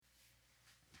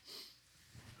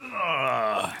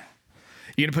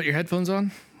You gonna put your headphones on?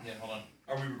 Yeah, hold on.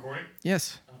 Are we recording?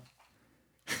 Yes.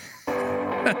 All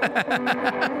right.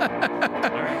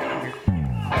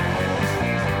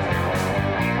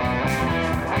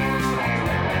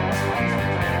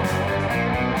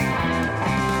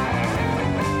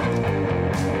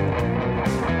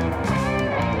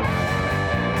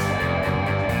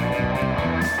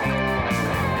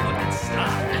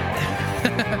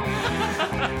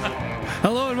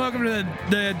 Hello and welcome to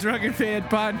the Drunken Fan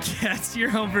Podcast, your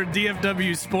home for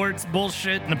DFW sports,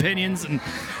 bullshit and opinions and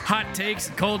hot takes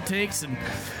and cold takes and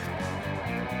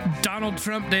Donald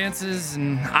Trump dances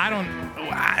and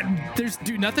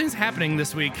nothing's happening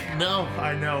this week. No,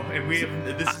 I know, and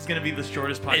this is going to be the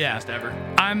shortest podcast ever.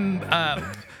 I'm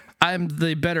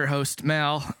the better host,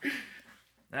 Mal.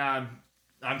 I'm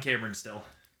Cameron still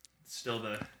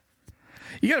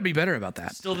You got to be better about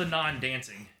that. Still the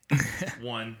non-dancing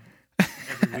one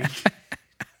every week.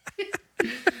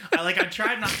 I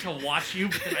tried not to watch you,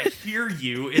 but then I hear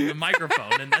you in the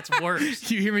microphone, and that's worse.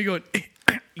 You hear me going?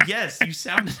 Yes, you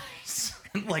sound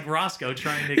like Roscoe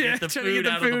trying to get the food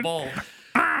out of the bowl.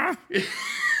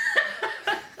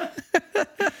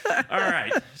 All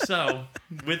right, so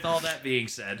with all that being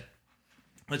said,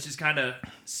 let's just kind of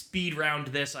speed round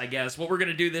this, I guess. What we're going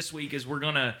to do this week is we're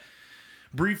going to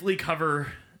briefly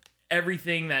cover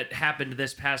everything that happened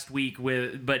this past week,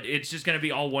 but it's just going to be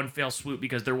all one fell swoop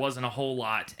because there wasn't a whole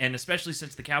lot. And especially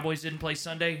since the Cowboys didn't play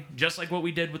Sunday, just like what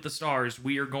we did with the Stars,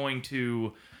 we are going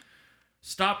to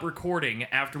stop recording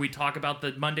after we talk about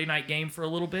the Monday night game for a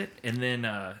little bit, and then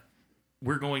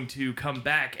we're going to come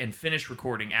back and finish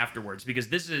recording afterwards because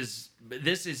this is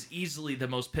easily the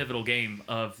most pivotal game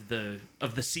of the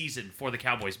season for the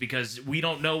Cowboys because we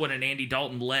don't know what an Andy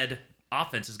Dalton led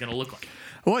offense is going to look like.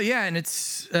 Well, yeah, and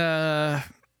it's going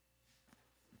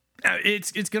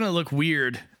to look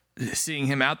weird seeing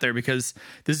him out there because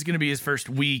this is going to be his first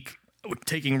week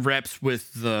taking reps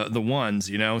with the ones,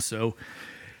 you know. So,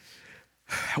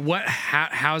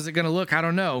 how is it going to look? I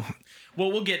don't know.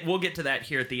 Well, we'll get to that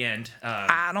here at the end.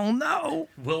 I don't know.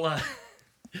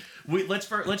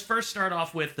 Let's first start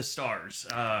off with the Stars.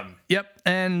 Yep,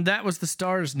 and that was the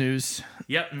Stars news.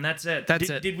 Yep, and that's it.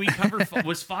 It. Did we cover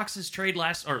was Fox's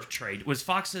was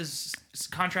Fox's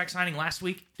contract signing last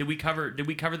week? Did we cover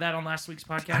that on last week's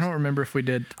podcast? I don't remember if we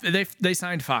did. They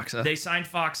signed Foxa. They signed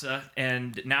Foxa,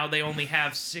 and now they only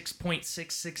have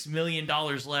 $6.66 million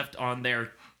left on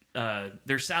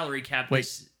their salary cap.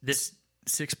 Wait, this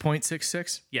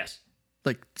 6.66? Yes.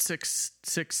 Like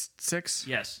 666?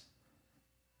 Yes.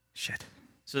 Shit.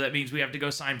 So that means we have to go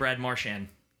sign Brad Marchand.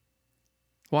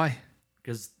 Why?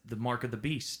 Because the mark of the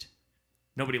beast.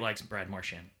 Nobody likes Brad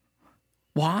Marchand.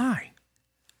 Why?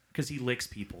 Because he licks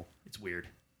people. It's weird.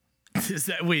 Is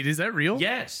that real?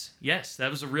 Yes, that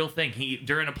was a real thing. He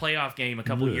during a playoff game a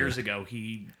couple of years ago,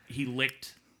 he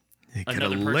licked. He could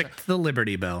have licked the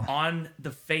Liberty Bell on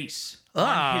the face.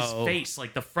 On his face,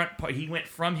 like the front part. He went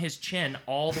from his chin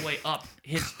all the way up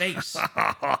his face.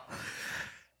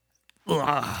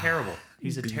 Terrible.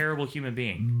 He's a terrible human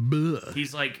being.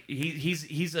 He's like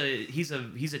he's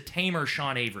a tamer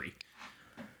Sean Avery.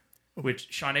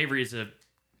 Which Sean Avery is a.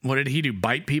 What did he do?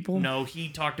 Bite people? No, he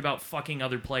talked about fucking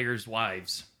other players'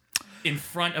 wives in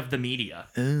front of the media.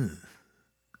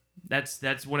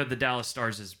 That's one of the Dallas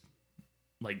Stars'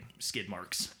 like skid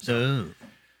marks. So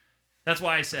that's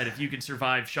why I said if you can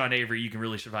survive Sean Avery, you can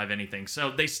really survive anything.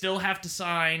 So they still have to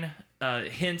sign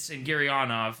Hintz and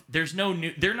Gurianov. There's no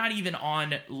new. They're not even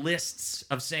on lists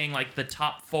of saying like the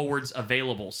top forwards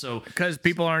available. So because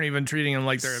people aren't even treating them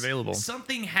like they're available.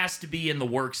 Something has to be in the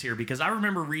works here because I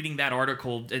remember reading that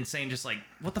article and saying just like,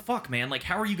 what the fuck, man? Like,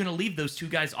 how are you going to leave those two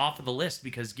guys off of the list?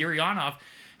 Because Gurianov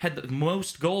had the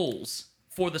most goals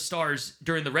for the Stars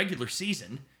during the regular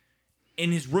season.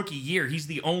 In his rookie year, he's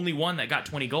the only one that got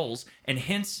 20 goals, and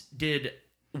Hintz did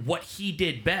what he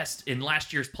did best in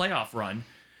last year's playoff run.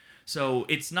 So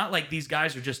it's not like these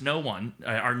guys are just no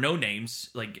names.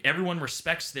 Like everyone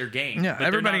respects their game. Yeah,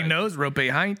 everybody knows Rope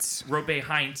Heinz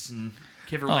and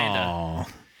Kiver Landa.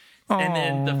 And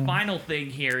then the final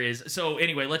thing here is so.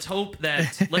 Anyway, let's hope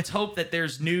that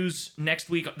there's news next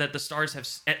week that the Stars have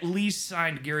at least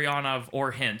signed Gurianov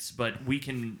or Hintz, but we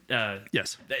can.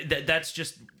 Yes, that's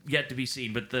just yet to be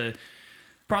seen. But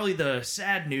probably the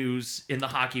sad news in the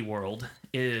hockey world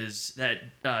is that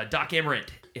Doc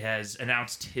Emmerich has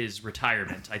announced his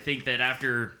retirement. I think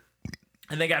after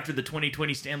the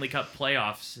 2020 Stanley Cup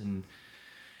playoffs and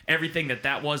everything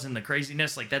that was and the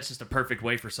craziness, like that's just a perfect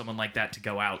way for someone like that to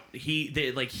go out.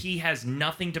 He has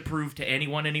nothing to prove to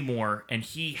anyone anymore, and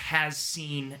he has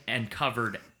seen and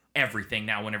covered everything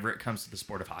now whenever it comes to the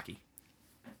sport of hockey.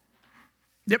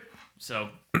 Yep. So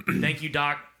thank you,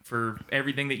 Doc, for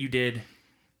everything that you did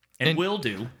and will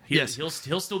do. Yes.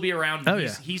 He'll still be around. Oh,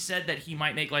 He said that he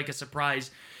might make like a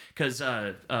surprise because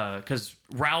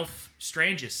Ralph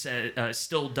Strangis said,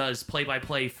 still does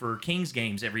play-by-play for Kings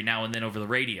games every now and then over the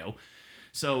radio.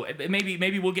 So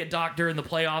maybe we'll get Doc during the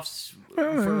playoffs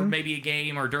for maybe a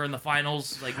game or during the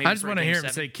finals. Like maybe I just want to hear him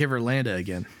say Kiverlanda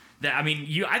again. I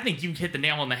think you hit the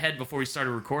nail on the head before we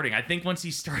started recording. I think once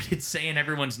he started saying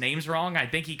everyone's names wrong, I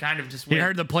think he kind of just went. He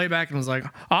heard the playback and was like,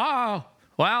 "Oh,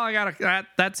 well, I got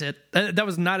that's it." That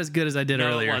was not as good as I did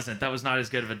earlier. No, it wasn't. That was not as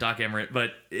good of a Doc Emmerich,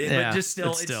 but just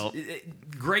still,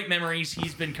 great memories.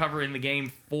 He's been covering the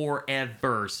game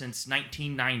forever, since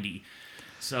 1990.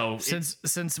 So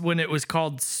since when it was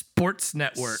called Sports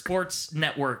Network. Sports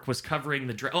Network was covering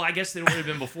the draft. Oh, I guess it would have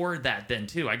been before that then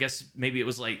too. I guess maybe it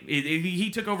was like he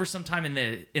took over sometime in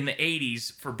the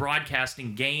 80s for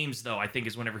broadcasting games, though. I think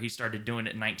is whenever he started doing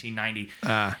it in 1990.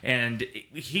 And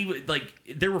he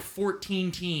there were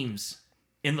 14 teams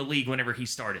in the league whenever he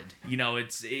started. You know,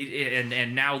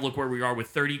 and now look where we are with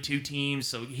 32 teams.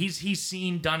 So he's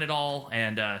done it all,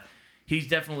 and he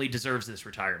definitely deserves this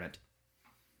retirement.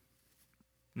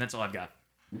 And that's all I've got.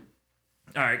 All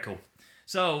right, cool.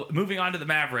 So, moving on to the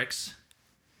Mavericks.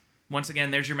 Once again,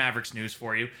 there's your Mavericks news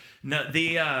for you. No,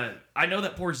 I know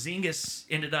that Porzingis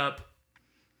ended up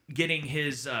getting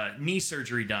his knee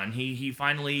surgery done. He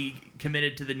finally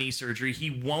committed to the knee surgery. He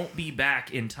won't be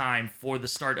back in time for the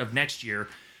start of next year.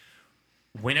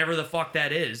 Whenever the fuck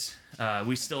that is.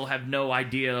 We still have no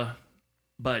idea.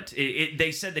 But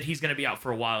they said that he's going to be out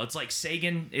for a while. It's like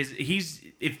Sagan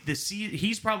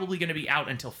he's probably going to be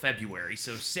out until February.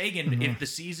 So Sagan, if the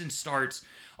season starts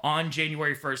on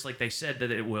January 1st, like they said that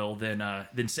it will,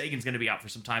 then Sagan's going to be out for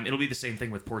some time. It'll be the same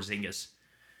thing with Porzingis.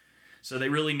 So they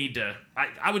really need to.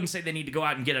 I wouldn't say they need to go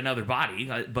out and get another body,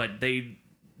 but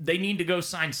they need to go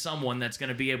sign someone that's going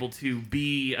to be able to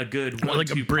be a good 1-2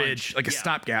 like a bridge, punch. like a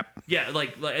stopgap. Yeah,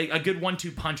 like a good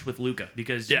 1-2 punch with Luka,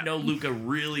 because you know Luka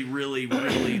really, really,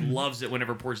 really loves it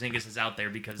whenever Porzingis is out there,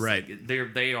 because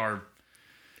they are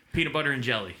peanut butter and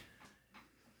jelly.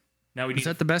 Now is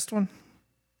that the best one?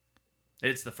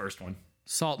 It's the first one.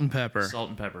 Salt and pepper. Salt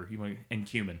and pepper and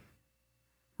cumin.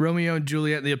 Romeo and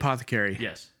Juliet and the Apothecary.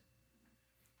 Yes.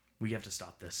 We have to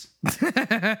stop this.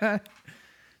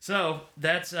 So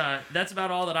that's about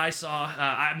all that I saw.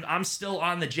 I'm still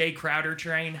on the Jay Crowder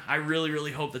train. I really,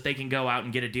 really hope that they can go out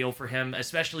and get a deal for him,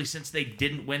 especially since they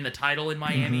didn't win the title in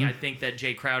Miami. I think that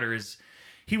Jay Crowder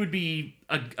would be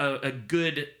a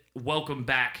good welcome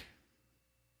back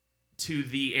to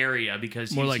the area, because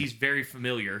he's very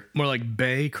familiar. More like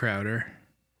Bay Crowder.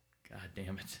 God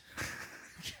damn it.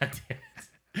 God damn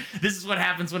it. This is what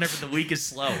happens whenever the week is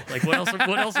slow. Like, what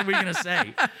else are we gonna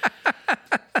say?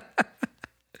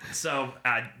 So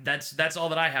that's all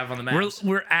that I have on the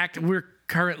Mavs. We're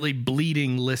currently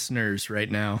bleeding listeners right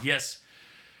now. Yes,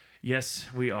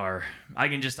 we are. I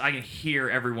can hear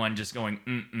everyone just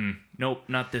going, nope,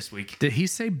 not this week. Did he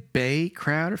say Bay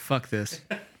Crowder? Fuck this.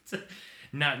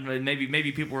 Not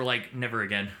maybe people were like, never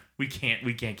again. We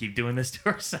can't keep doing this to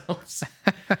ourselves.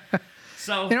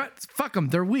 So you know what? Fuck them.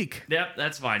 They're weak. Yep,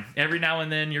 that's fine. Every now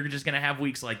and then you're just gonna have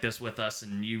weeks like this with us,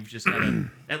 and you've just gotta.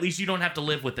 At least you don't have to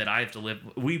live with it. I have to live.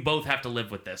 We both have to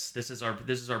live with this. This is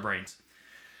our brains.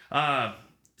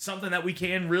 Something that we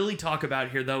can really talk about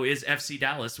here, though, is FC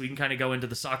Dallas. We can kind of go into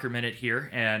the soccer minute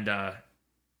here, and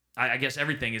I guess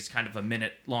everything is kind of a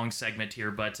minute-long segment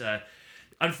here. But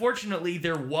unfortunately,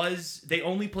 they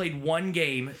only played one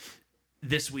game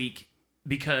this week,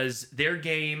 because their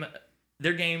game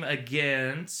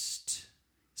against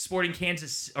Sporting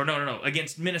Kansas,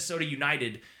 against Minnesota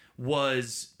United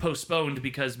was postponed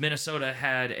because Minnesota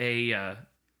had a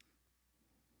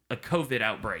COVID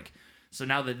outbreak. So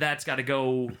now that's got to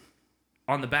go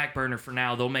on the back burner for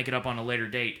now. They'll make it up on a later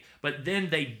date. But then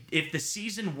if the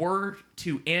season were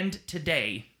to end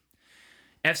today,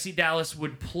 FC Dallas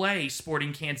would play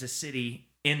Sporting Kansas City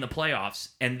in the playoffs,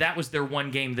 and that was their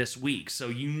one game this week. So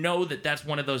you know that's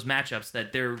one of those matchups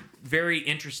that they're very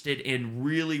interested in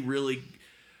really, really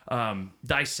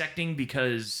dissecting,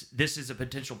 because this is a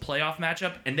potential playoff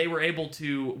matchup, and they were able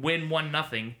to win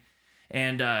 1-0,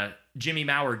 and Jimmy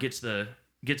Maurer gets the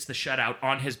shutout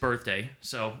on his birthday,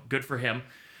 so good for him.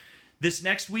 This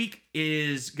next week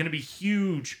is going to be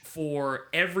huge for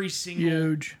every single.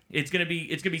 Huge. It's going to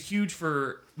be huge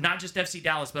for not just FC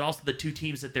Dallas, but also the two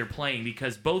teams that they're playing,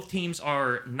 because both teams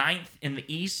are 9th in the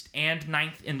East and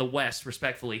 9th in the West,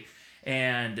 respectfully,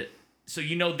 and so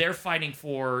they're fighting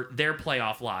for their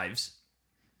playoff lives.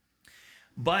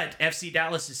 But FC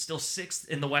Dallas is still 6th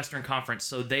in the Western Conference,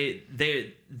 so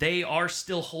they are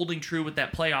still holding true with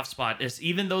that playoff spot.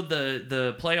 Even though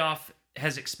the playoff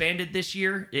has expanded this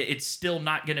year, it's still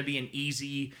not going to be an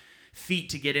easy feat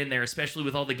to get in there, especially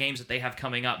with all the games that they have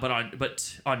coming up.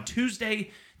 But on Tuesday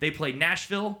they play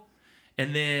Nashville,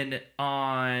 and then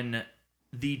on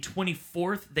the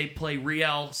 24th they play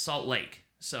Real Salt Lake.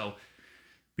 So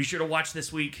be sure to watch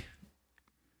this week.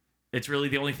 It's really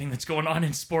the only thing that's going on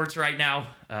in sports right now,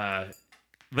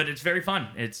 but it's very fun.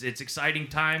 It's exciting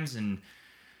times, and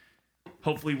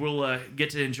hopefully we'll get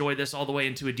to enjoy this all the way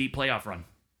into a deep playoff run.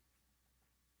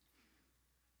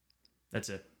 That's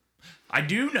it. I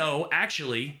do know,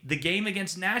 actually, the game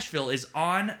against Nashville is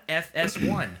on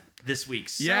FS1 this week.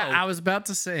 So, yeah, I was about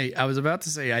to say,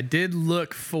 I did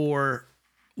look for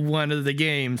one of the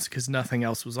games because nothing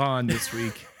else was on this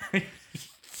week.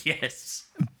 Yes.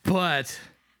 But...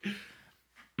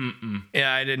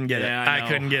 yeah, I didn't get it. I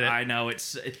couldn't get it. I know. With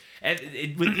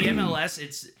the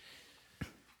MLS,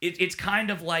 it's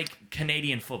kind of like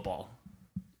Canadian football.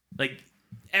 Like,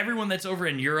 everyone that's over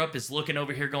in Europe is looking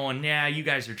over here going, yeah, you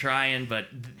guys are trying, but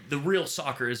the real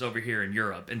soccer is over here in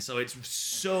Europe. And so it's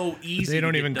so easy. They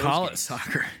don't to even get call games. it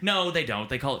soccer. No, they don't.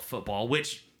 They call it football,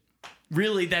 which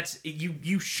really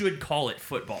you should call it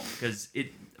football because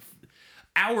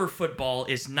our football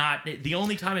is not the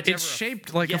only time it's ever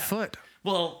shaped like a foot.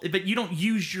 Well, but you don't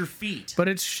use your feet. But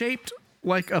it's shaped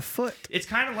like a foot. It's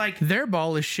kind of like... Their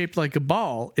ball is shaped like a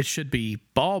ball. It should be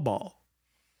ball.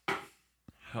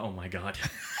 Oh, my God.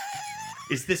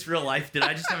 Is this real life? Did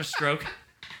I just have a stroke?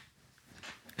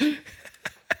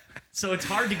 So it's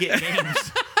hard to get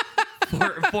games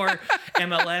for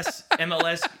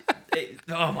MLS.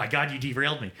 Oh, my God, you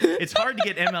derailed me. It's hard to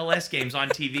get MLS games on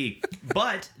TV.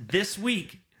 But this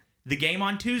week, the game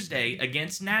on Tuesday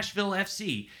against Nashville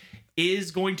FC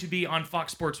is going to be on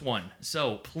Fox Sports 1.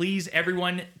 So please,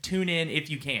 everyone, tune in if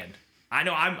you can. I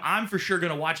know I'm for sure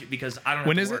going to watch it because I don't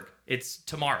have to work. It's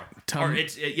tomorrow. Or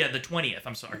it's the 20th.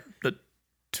 I'm sorry. The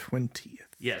 20th.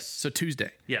 Yes. So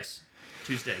Tuesday. Yes.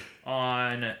 Tuesday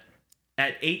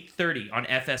at 8:30 on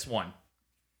FS1.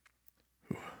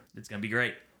 It's going to be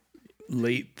great.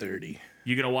 Late 30.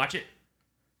 You going to watch it?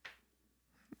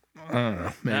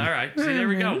 Man. All right. See, there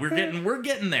we go. We're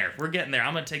getting there. I'm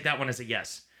going to take that one as a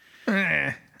yes. All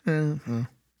right, and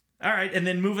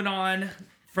then moving on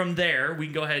from there, we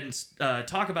can go ahead and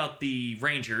talk about the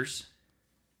Rangers,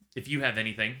 if you have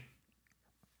anything.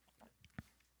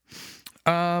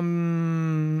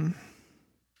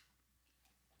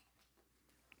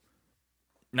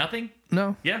 Nothing?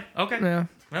 No. Yeah, okay. Yeah.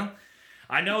 Well,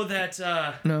 I know that...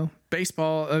 no.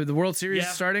 Baseball, the World Series is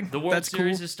starting. The World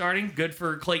Series cool. is starting. Good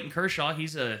for Clayton Kershaw.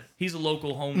 He's a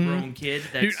local homegrown kid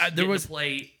that's getting to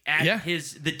play at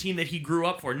the team that he grew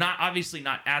up for. Not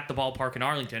at the ballpark in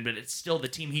Arlington, but it's still the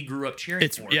team he grew up cheering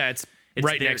for. Yeah, it's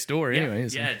right there. next door anyway.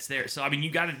 Yeah, it's there. So I mean,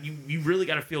 you really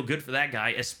got to feel good for that guy,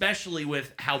 especially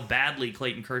with how badly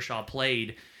Clayton Kershaw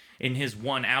played in his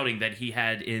one outing that he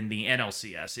had in the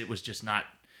NLCS. It was just not.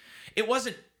 It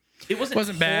wasn't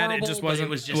bad. It just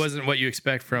wasn't. It wasn't what you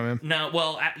expect from him. No,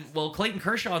 well, Clayton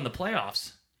Kershaw in the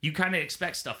playoffs, you kind of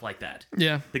expect stuff like that.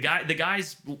 Yeah, the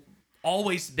guy's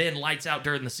always been lights out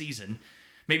during the season.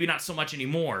 Maybe not so much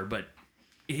anymore, but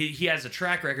he has a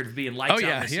track record of being lights out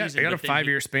in the season. I got a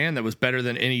 5-year span that was better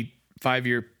than any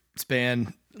 5-year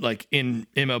span like in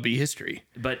MLB history.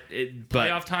 But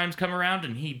playoff times come around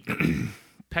and he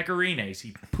pecorines,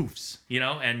 he poofs,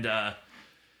 and.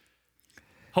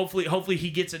 Hopefully he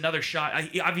gets another shot.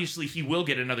 Obviously, he will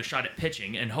get another shot at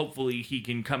pitching, and hopefully he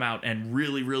can come out and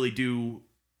really, really do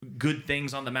good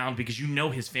things on the mound because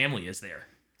his family is there.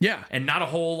 Yeah. And not a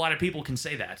whole lot of people can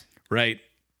say that. Right.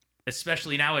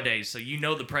 Especially nowadays. So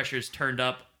the pressure's turned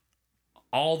up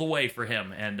all the way for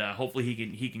him, and hopefully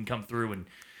he can come through and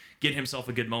get himself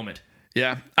a good moment.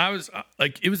 Yeah. I was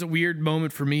it was a weird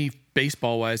moment for me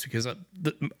baseball-wise because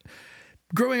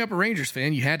growing up a Rangers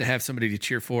fan, you had to have somebody to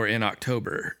cheer for in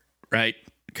October, right?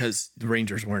 Because the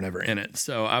Rangers weren't ever in it.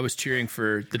 So I was cheering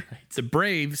for the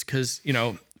Braves because,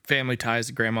 family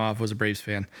ties. Grandma was a Braves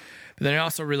fan. But then I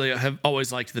also really have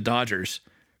always liked the Dodgers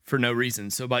for no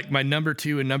reason. So like my number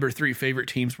 2 and number 3 favorite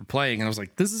teams were playing. And I was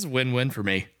like, this is a win-win for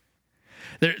me.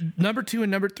 Their number 2 and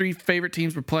number 3 favorite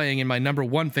teams were playing in my number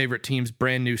 1 favorite team's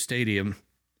brand new stadium.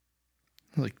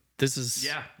 Like, this is...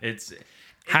 Yeah, it's...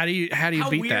 How do you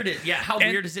beat that? How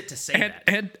weird is it to say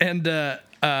that? And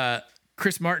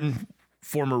Chris Martin,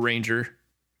 former Ranger,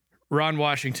 Ron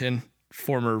Washington,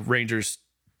 former Rangers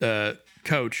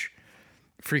coach,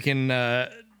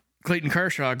 freaking Clayton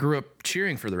Kershaw grew up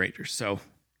cheering for the Rangers. So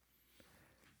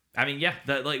I mean, yeah,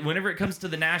 whenever it comes to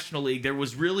the National League, there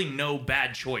was really no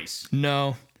bad choice.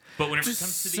 No. But whenever it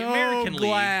comes to the So American League,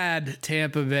 glad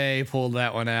Tampa Bay pulled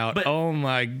that one out. But- oh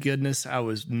my goodness, I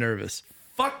was nervous.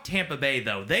 fuck Tampa Bay,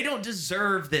 though. They don't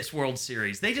deserve this World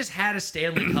Series. They just had a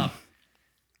Stanley Cup.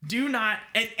 Do not,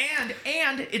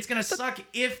 and it's going to suck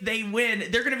if they win.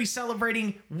 They're going to be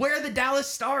celebrating where the Dallas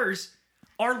Stars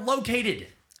are located.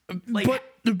 Like,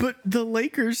 But the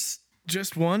Lakers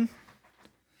just won.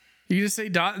 You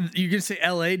can say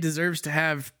LA deserves to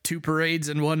have 2 parades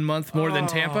in 1 month more than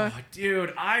Tampa? Oh,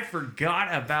 dude, I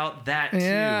forgot about that too.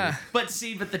 Yeah. But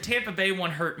the Tampa Bay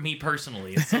one hurt me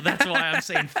personally, so that's why I'm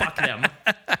saying fuck them.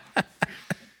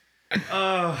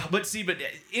 But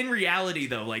in reality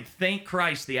though, like, thank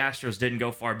Christ the Astros didn't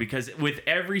go far, because with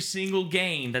every single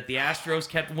game that the Astros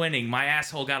kept winning, my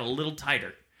asshole got a little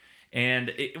tighter.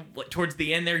 And towards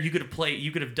the end there, you could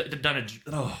have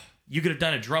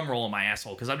done a drum roll on my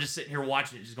asshole, because I'm just sitting here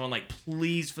watching it, just going like,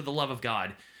 please, for the love of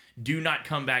God, do not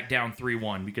come back down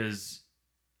 3-1, because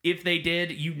if they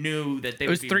did, you knew that they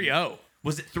would be... It was 3-0.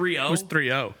 Was it 3-0? It was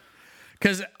 3-0.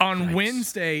 Because on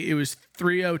Wednesday, it was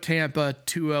 3-0 Tampa,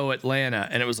 2-0 Atlanta,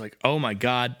 and it was like, oh my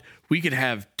God, we could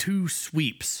have 2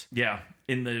 sweeps. Yeah,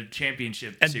 in the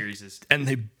championship series. And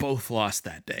they both lost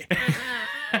that day.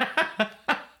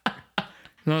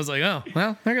 And I was like, oh,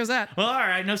 well, there goes that. Well, all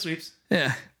right, no sweeps.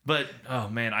 Yeah. But, oh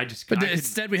man,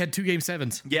 instead we had 2 Game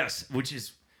 7s. Yes,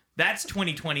 that's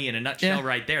 2020 in a nutshell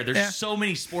right there. There's so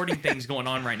many sporting things going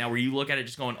on right now where you look at it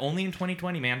just going, only in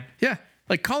 2020, man. Yeah.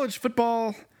 Like college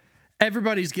football,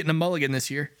 everybody's getting a mulligan this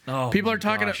year. Oh, people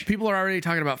are already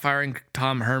talking about firing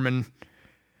Tom Herman.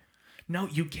 No,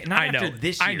 you can't. Not after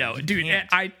this year. I know, you dude. Can't.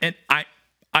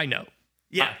 I know.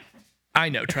 Yeah. I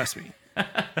know, trust me.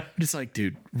 Just like,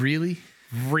 dude, really?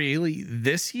 Really?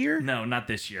 This year? No, not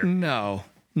this year. No.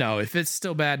 If it's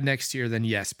still bad next year, then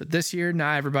yes. But this year,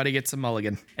 everybody gets a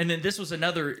mulligan. And then this was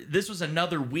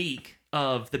another week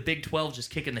of the Big 12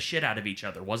 just kicking the shit out of each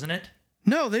other, wasn't it?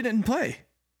 No, they didn't play.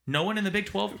 No one in the Big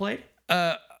 12 played?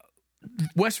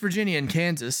 West Virginia and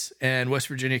Kansas, and West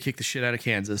Virginia kicked the shit out of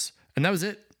Kansas. And that was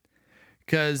it.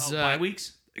 Because bye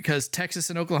weeks? Because Texas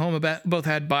and Oklahoma both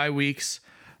had bye weeks.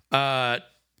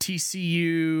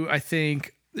 TCU, I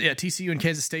think... Yeah, TCU and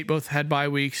Kansas State both had bye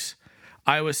weeks.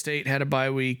 Iowa State had a bye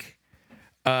week.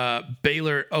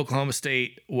 Baylor, Oklahoma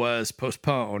State was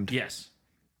postponed. Yes.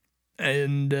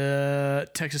 And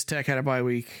Texas Tech had a bye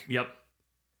week. Yep.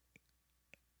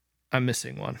 I'm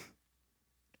missing one.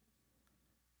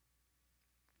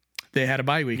 They had a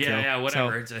bye week. Yeah,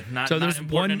 whatever. So, it's not there's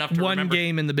important enough to one remember.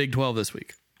 game in the Big 12 this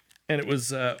week. And it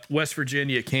was West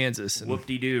Virginia, Kansas.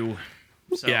 Whoop-de-doo.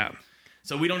 So, yeah.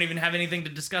 So we don't even have anything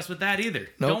to discuss with that either.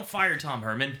 Nope. Don't fire Tom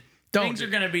Herman. Don't. Things are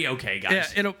going to be okay,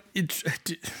 guys.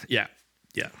 Yeah,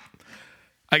 Yeah.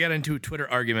 I got into a Twitter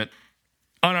argument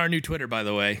on our new Twitter, by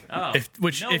the way. Oh,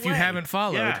 if you haven't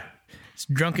followed, it's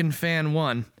Drunken Fan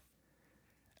 1.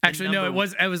 Actually, no, it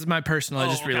was my personal. I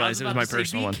just realized it was my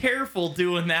personal one. Be careful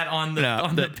doing that on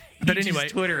the but anyway,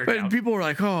 Twitter account. But people were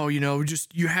like, "Oh,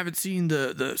 you haven't seen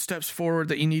the steps forward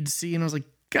that you need to see," and I was like,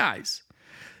 "Guys,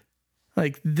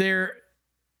 like they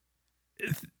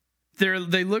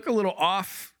look a little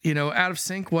off, out of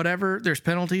sync, whatever. There's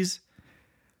penalties,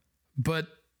 but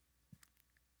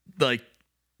like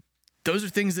those are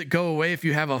things that go away if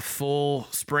you have a full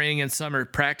spring and summer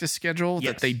practice schedule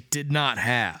that they did not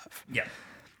have. Yeah.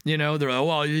 They're like,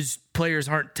 well, these players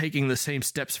aren't taking the same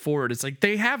steps forward. It's like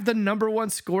they have the number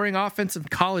 1 scoring offense in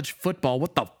college football.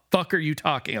 What the fuck are you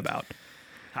talking about?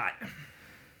 Hi.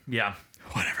 Yeah.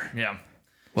 Whatever. Yeah.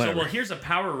 Whatever. So, here's a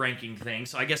power ranking thing.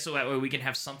 So I guess so that way we can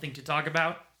have something to talk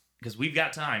about because we've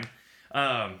got time.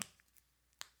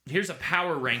 Here's a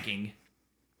power ranking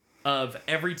of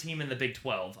every team in the Big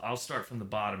 12. I'll start from the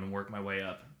bottom and work my way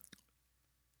up.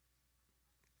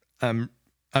 I'm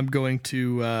going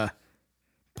to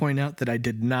point out that I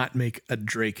did not make a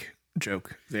Drake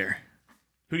joke there.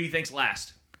 Who do you think's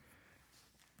last?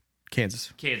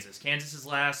 Kansas. Kansas is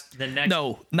last. Then next.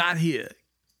 No, not here.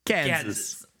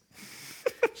 Kansas.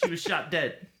 She was shot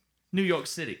dead. New York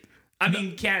City.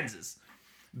 Kansas.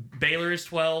 Baylor is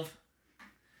 12.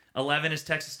 11 is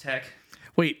Texas Tech.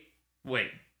 Wait.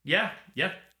 Yeah.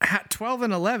 12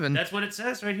 and 11. That's what it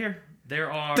says right here.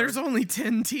 There's only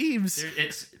 10 teams.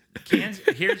 It's Kansas.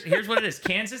 Here's what it is.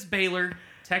 Kansas, Baylor,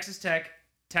 Texas Tech,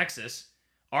 Texas,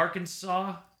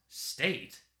 Arkansas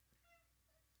State.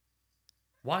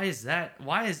 Why is that?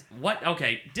 What?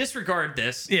 Okay, disregard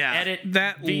this. Yeah, edit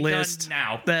that list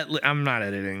now. I'm not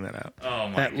editing that out. Oh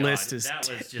my that God, list is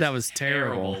that was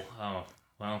terrible. Oh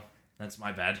well, that's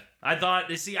my bad. I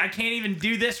thought. I can't even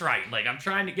do this right. Like I'm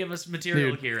trying to give us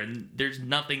material here, and there's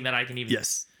nothing that I can even.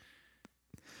 Yes.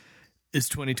 is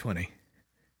 2020.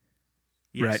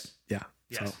 Yes. Right. Yeah.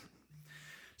 Yes.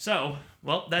 So,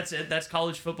 well, that's it. That's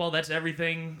college football. That's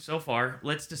everything so far.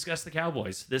 Let's discuss the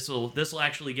Cowboys. This will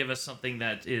actually give us something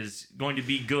that is going to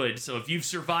be good. So if you've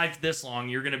survived this long,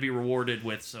 you're going to be rewarded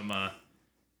with some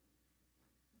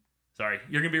you're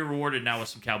going to be rewarded now with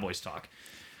some Cowboys talk.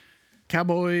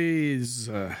 Cowboys.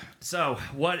 So,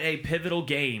 what a pivotal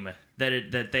game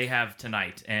that they have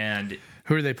tonight, and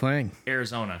Who are they playing?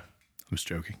 Arizona. I was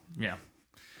joking. Yeah.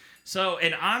 So,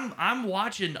 and I'm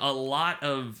watching a lot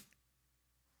of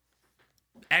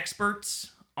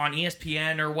experts on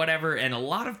ESPN or whatever, and a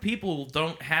lot of people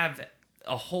don't have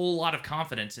a whole lot of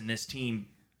confidence in this team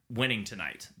winning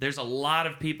tonight. There's a lot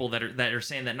of people that are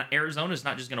saying that Arizona's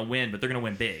not just going to win, but they're going to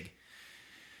win big.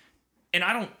 And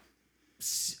I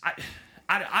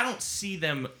don't see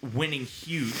them winning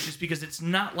huge, just because it's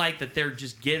not like that they're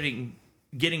just getting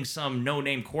some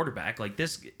no-name quarterback. Like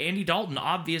this, Andy Dalton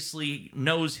obviously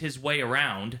knows his way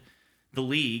around the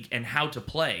league and how to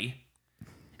play.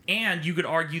 And you could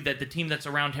argue that the team that's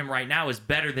around him right now is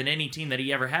better than any team that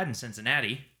he ever had in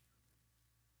Cincinnati.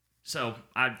 So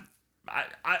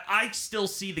I still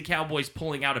see the Cowboys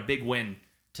pulling out a big win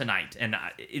tonight. And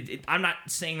I'm not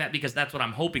saying that because that's what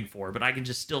I'm hoping for, but I can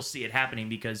just still see it happening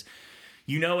because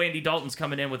Andy Dalton's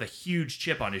coming in with a huge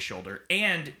chip on his shoulder,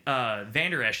 and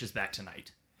Vander Esch is back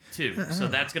tonight too. So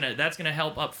that's gonna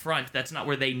help up front. That's not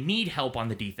where they need help on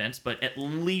the defense, but at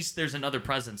least there's another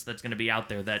presence that's going to be out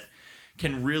there that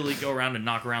can really go around and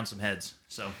knock around some heads.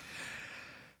 So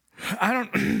I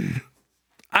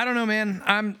don't know, man.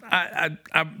 I'm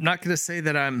not going to say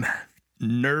that I'm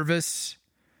nervous,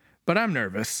 but I'm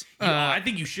nervous. I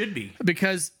think you should be,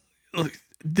 because look,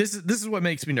 this is what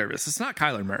makes me nervous. It's not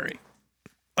Kyler Murray,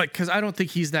 because I don't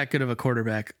think he's that good of a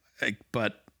quarterback.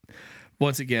 But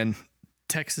once again,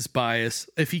 Texas bias.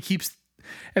 If he keeps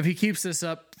this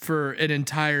up for an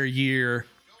entire year,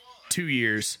 2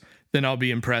 years, then I'll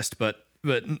be impressed. But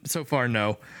so far,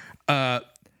 no. But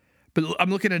I'm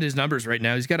looking at his numbers right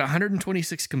now. He's got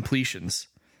 126 completions,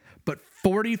 but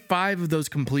 45 of those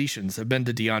completions have been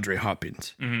to DeAndre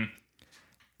Hopkins. Mm-hmm.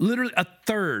 Literally a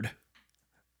third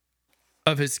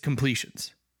of his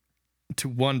completions to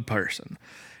one person.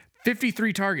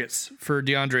 53 targets for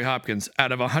DeAndre Hopkins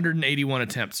out of 181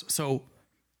 attempts. So,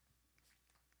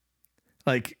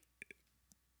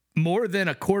 more than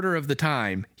a quarter of the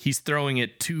time, he's throwing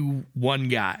it to one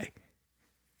guy.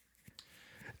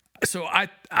 So I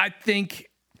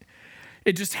think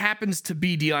it just happens to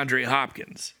be DeAndre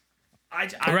Hopkins.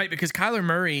 Right, because Kyler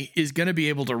Murray is going to be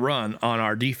able to run on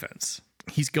our defense.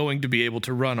 He's going to be able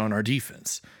to run on our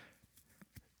defense.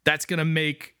 That's going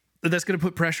to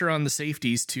put pressure on the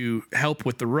safeties to help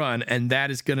with the run, and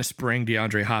that is going to spring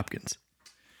DeAndre Hopkins.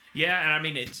 Yeah, and I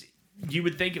mean, you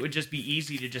would think it would just be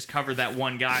easy to just cover that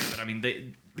one guy, but I mean,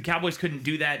 the Cowboys couldn't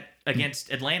do that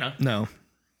against Atlanta. No.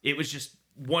 It was just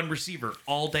one receiver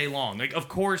all day long. Of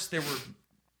course there were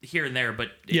here and there, but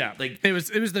yeah, it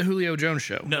was the Julio Jones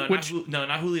show. No,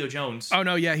 not Julio Jones. Oh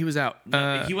no, yeah, he was out.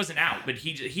 No, he wasn't out, but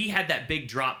he had that big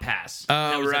drop pass.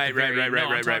 Oh, right.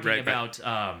 I'm talking about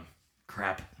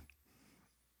crap.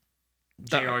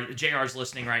 JR's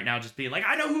listening right now, just being like,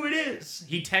 I know who it is.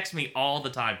 He texts me all the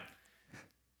time.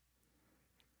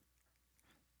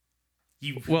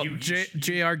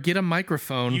 JR, get a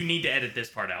microphone. You need to edit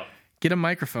this part out. Get a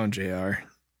microphone, JR.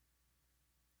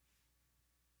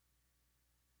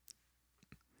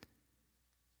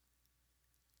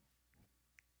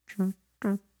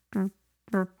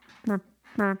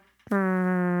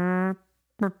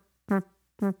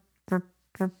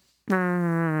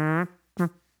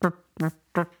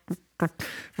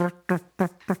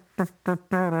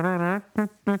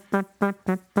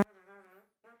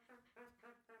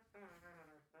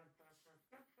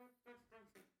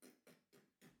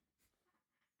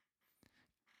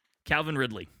 Calvin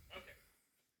Ridley. Okay.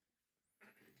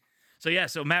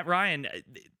 So Matt Ryan,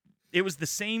 it was the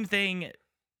same thing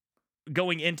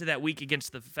going into that week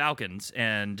against the Falcons,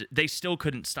 and they still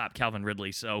couldn't stop Calvin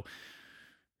Ridley. So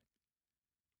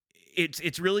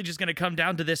it's really just going to come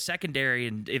down to this secondary,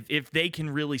 and if they can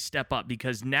really step up,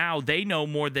 because now they know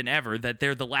more than ever that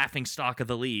they're the laughing stock of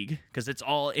the league, because it's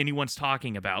all anyone's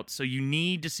talking about. So you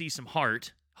need to see some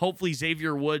heart. Hopefully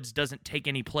Xavier Woods doesn't take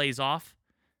any plays off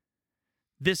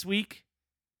this week.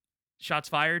 Shots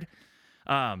fired.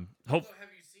 Have you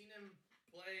seen him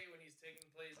play when he's taking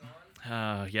plays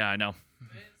on? Yeah, I know.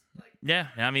 Yeah,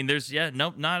 I mean, there's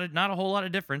not a whole lot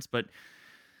of difference, but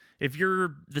if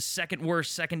you're the second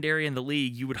worst secondary in the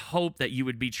league, you would hope that you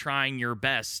would be trying your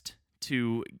best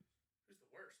to. Who's the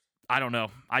worst? I don't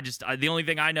know. The only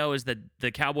thing I know is that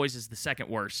the Cowboys is the second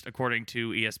worst according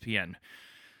to ESPN.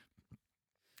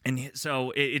 And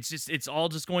so it's all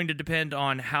just going to depend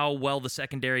on how well the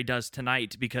secondary does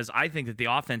tonight, because I think that the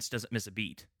offense doesn't miss a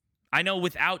beat. I know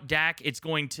without Dak, it's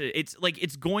going to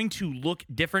look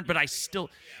different, but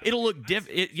it'll look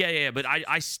different. But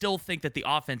I still think that the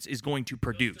offense is going to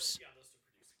produce.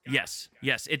 Yes.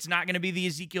 It's not going to be the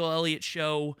Ezekiel Elliott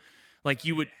show like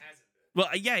you would. Well,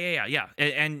 yeah.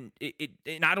 And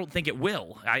I don't think it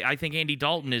will. I think Andy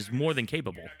Dalton is more than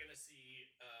capable. You're not going to see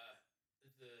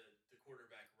the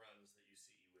quarterback runs that you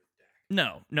see with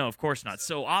Dak. No, of course not.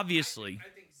 So obviously, I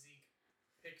think Zeke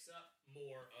picks up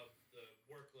more of the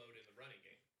workload in the running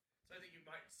game. So I think you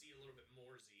might see a little bit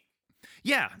more Zeke.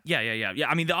 Yeah.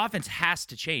 I mean, the offense has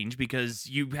to change because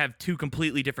you have two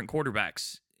completely different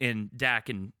quarterbacks in Dak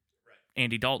and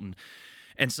Andy Dalton.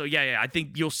 And so, I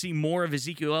think you'll see more of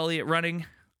Ezekiel Elliott running,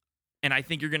 and I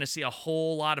think you're going to see a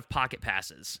whole lot of pocket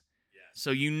passes. Yes.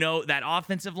 So that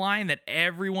offensive line that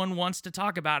everyone wants to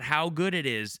talk about how good it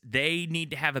is, they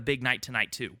need to have a big night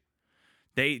tonight too.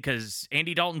 Because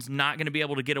Andy Dalton's not going to be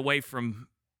able to get away from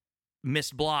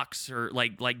missed blocks or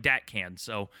like Dak can.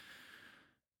 So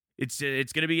it's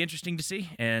going to be interesting to see.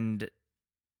 And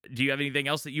do you have anything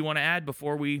else that you want to add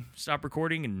before we stop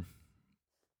recording and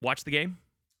watch the game?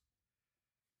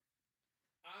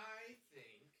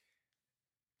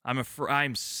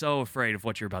 I'm so afraid of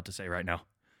what you're about to say right now.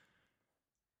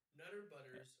 Nutter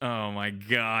Butters. Oh my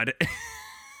God.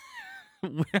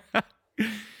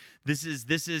 This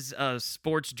is a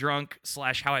sports drunk /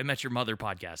 How I Met Your Mother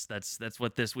podcast. That's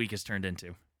what this week has turned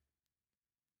into.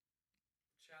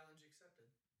 Challenge accepted.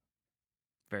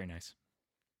 Very nice.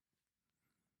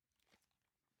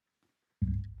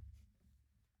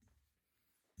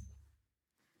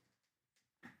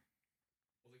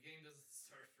 Well, the game doesn't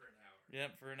start for an hour.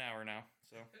 Yep, for an hour now.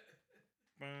 So.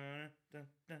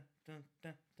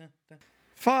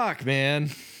 Fuck, man.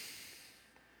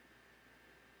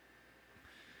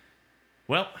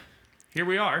 Well, here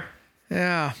we are.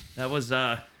 Yeah. That was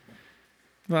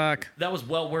Fuck. that was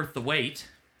well worth the wait.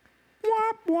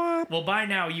 Wop wop. Well, by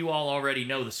now you all already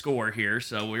know the score here,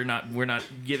 so we're not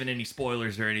giving any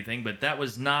spoilers or anything, but that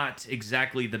was not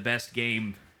exactly the best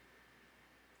game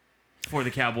for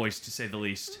the Cowboys, to say the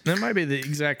least. That might be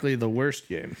exactly the worst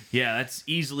game. Yeah, that's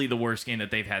easily the worst game that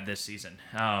they've had this season.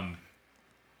 And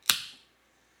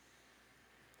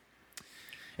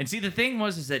see, the thing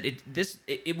was that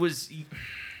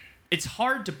it's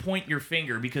hard to point your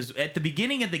finger because at the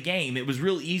beginning of the game, it was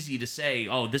real easy to say,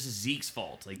 "Oh, this is Zeke's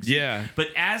fault." Yeah. But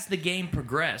as the game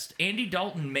progressed, Andy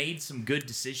Dalton made some good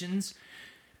decisions,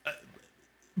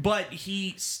 but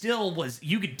he still was.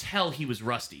 You could tell he was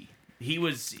rusty. He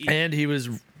was,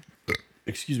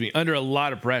 under a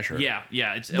lot of pressure. Yeah.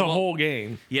 It's the whole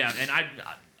game. Yeah, and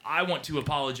I want to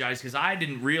apologize because I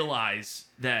didn't realize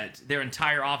that their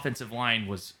entire offensive line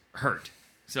was hurt.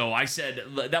 So I said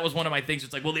that was one of my things.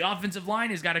 It's like, well, the offensive line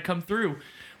has got to come through.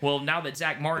 Well, now that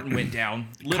Zach Martin went down,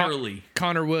 literally,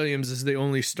 Connor Williams is the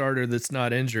only starter that's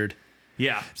not injured.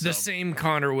 Yeah, The same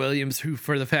Connor Williams who,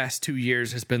 for the past 2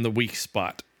 years, has been the weak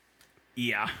spot.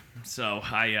 Yeah, so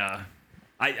I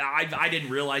didn't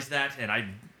realize that, and I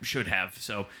should have.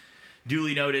 So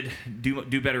duly noted.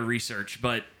 Do better research,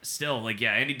 but still,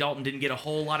 Andy Dalton didn't get a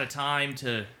whole lot of time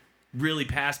to really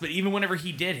pass. But even whenever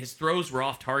he did, his throws were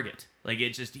off target.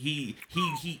 He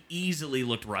easily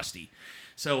looked rusty.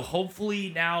 So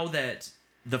hopefully now that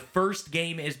the first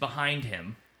game is behind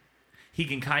him, he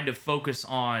can kind of focus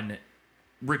on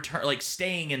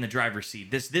staying in the driver's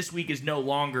seat. This week is no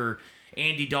longer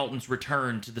Andy Dalton's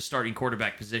return to the starting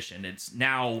quarterback position. It's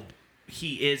now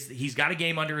he's got a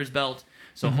game under his belt.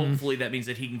 So hopefully that means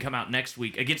that he can come out next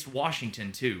week against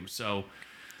Washington too. So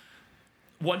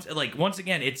once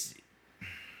again, it's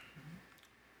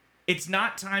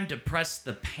not time to press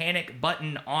the panic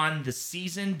button on the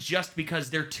season just because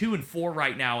they're 2-4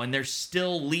 right now and they're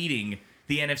still leading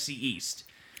the NFC East.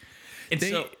 And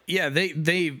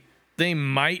they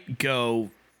might go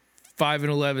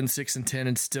 5-11, 6-10,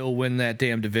 and still win that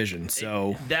damn division.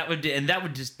 So that would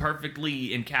just perfectly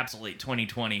encapsulate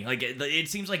 2020. It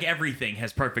seems like everything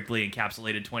has perfectly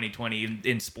encapsulated 2020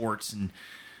 in sports, and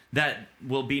that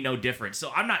will be no different.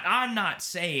 So I'm not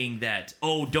saying that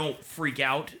don't freak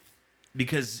out,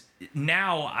 because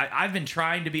now I've been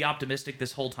trying to be optimistic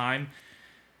this whole time.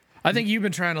 I think you've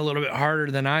been trying a little bit harder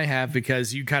than I have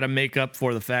because you kind of make up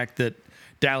for the fact that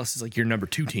Dallas is like your number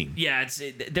 2 team. Yeah,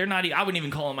 they're not. I wouldn't even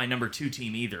call them my number 2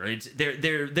 team either.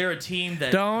 They're a team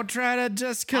that don't try to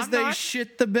just because they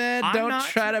shit the bed. Don't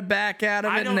try to back out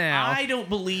of it now. I don't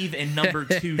believe in number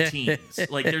 2 teams.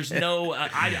 There's no.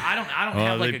 I don't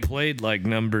have they played like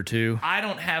number 2. I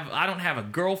don't have a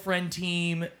girlfriend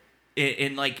team.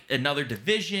 in like another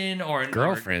division or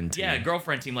Girlfriend team.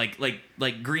 girlfriend team.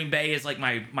 Like Green Bay is like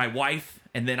my wife,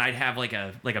 and then I'd have like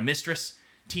a mistress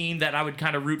team that I would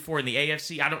kind of root for in the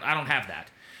AFC. I don't have that,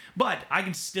 but I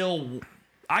can still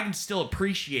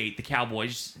appreciate the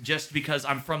Cowboys just because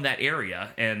I'm from that area,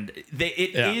 and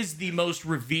it is the most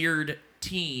revered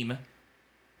team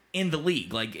in the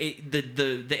league. Like the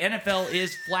NFL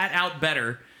is flat out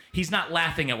better. He's not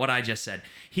laughing at what I just said.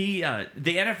 The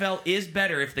NFL is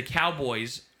better if the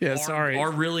Cowboys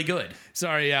are really good.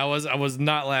 Sorry, I was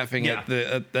not laughing at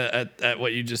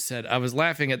what you just said. I was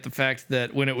laughing at the fact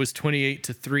that when it was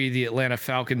 28-3, the Atlanta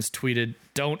Falcons tweeted,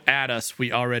 "Don't add us,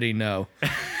 we already know."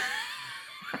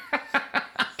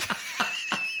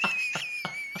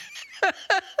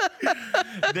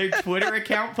 Their Twitter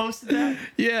account posted that?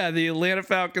 Yeah, the Atlanta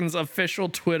Falcons official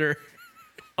Twitter.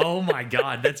 Oh my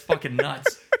God, that's fucking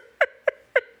nuts.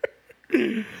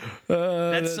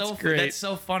 That's so great. That's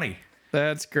so funny.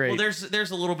 That's great. Well,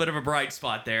 there's a little bit of a bright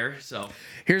spot there. So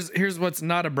here's what's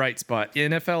not a bright spot.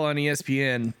 NFL on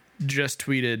ESPN just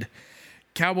tweeted,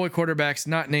 Cowboy quarterbacks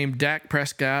not named Dak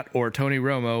Prescott or Tony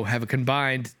Romo have a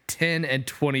combined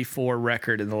 10-24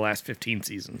 record in the last 15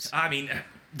 seasons. I mean,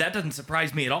 that doesn't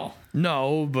surprise me at all.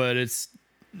 No, but it's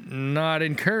not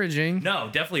encouraging. No,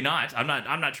 definitely not. I'm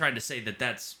not trying to say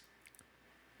that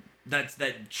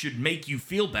should make you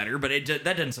feel better, but that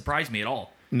doesn't surprise me at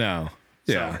all. No.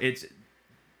 Yeah. So it's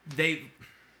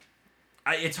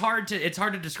hard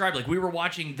to describe. Like, we were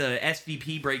watching the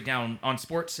SVP breakdown on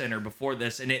SportsCenter before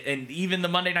this, and even the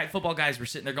Monday Night Football guys were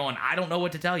sitting there going, I don't know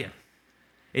what to tell you.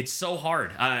 It's so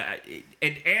hard.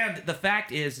 And the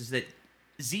fact is that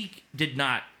Zeke did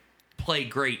not play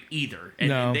great either.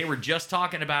 And they were just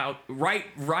talking about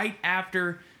right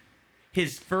after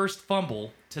his first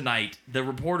fumble tonight, the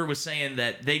reporter was saying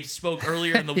that they spoke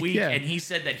earlier in the week, and he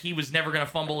said that he was never going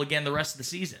to fumble again the rest of the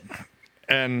season.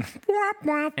 And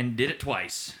did it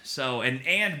twice. So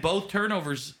and both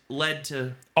turnovers led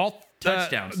to all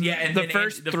touchdowns. The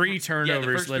first three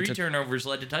turnovers led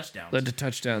to touchdowns. Led to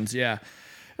touchdowns. Yeah.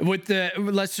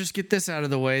 Let's just get this out of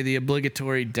the way. The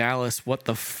obligatory Dallas, what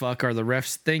the fuck are the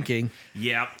refs thinking?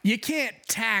 Yeah. You can't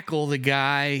tackle the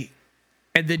guy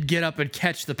and then get up and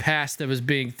catch the pass that was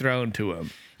being thrown to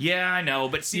him. Yeah, I know,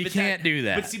 but you can't do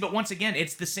that. But once again,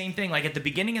 it's the same thing. Like, at the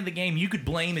beginning of the game, you could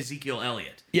blame Ezekiel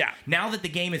Elliott. Yeah. Now that the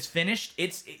game is finished,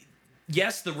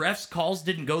 yes, the refs' calls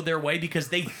didn't go their way because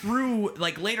they threw,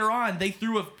 like, later on, they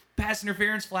threw a pass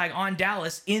interference flag on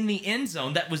Dallas in the end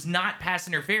zone that was not pass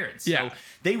interference. Yeah. So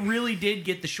they really did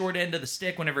get the short end of the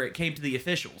stick whenever it came to the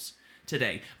officials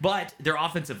today. But their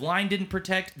offensive line didn't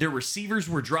protect. Their receivers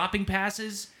were dropping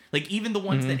passes. Like, even the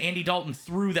ones that Andy Dalton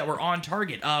threw that were on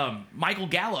target. Michael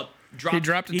Gallup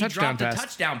dropped a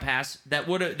touchdown pass that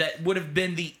would have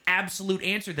been the absolute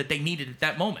answer that they needed at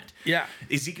that moment. Yeah.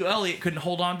 Ezekiel Elliott couldn't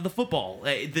hold on to the football.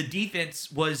 The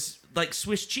defense was like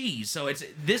Swiss cheese. So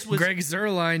Greg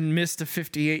Zuerlein missed a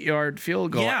 58-yard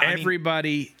field goal. Yeah,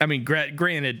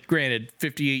 granted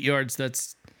 58 yards,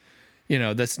 that's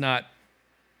not.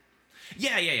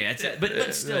 Yeah.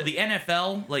 But still, the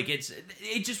NFL, like,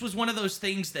 it just was one of those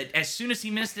things that as soon as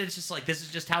he missed it, it's just like, this is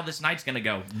just how this night's going to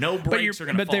go. No breaks are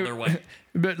going to fall their way.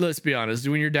 But let's be honest,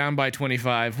 when you're down by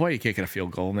 25, why are you kicking a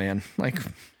field goal, man? Like,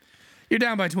 you're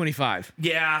down by 25.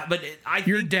 Yeah, but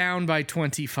you're down by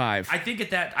 25. I think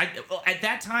at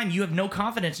that time, you have no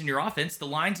confidence in your offense. The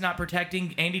line's not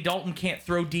protecting. Andy Dalton can't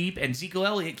throw deep, and Ezekiel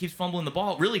Elliott keeps fumbling the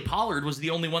ball. Really, Pollard was the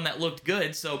only one that looked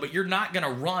good. So, but you're not going to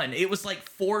run. It was like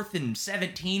 4th and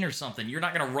 17 or something. You're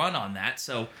not going to run on that.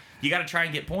 So you got to try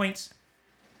and get points.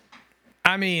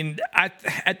 I mean,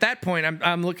 at that point,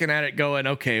 I'm looking at it going,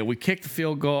 okay, we kick the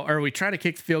field goal, or we try to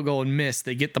kick the field goal and miss.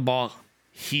 They get the ball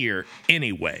here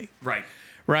anyway. Right.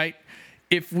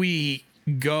 If we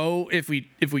go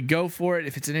for it,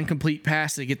 if it's an incomplete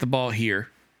pass, they get the ball here.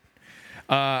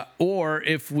 Or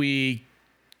if we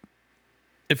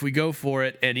go for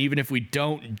it, and even if we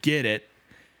don't get it,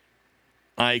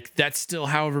 like, that's still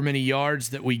however many yards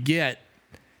that we get.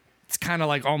 It's kind of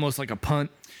like almost like a punt.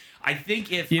 I think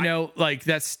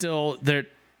that's still there.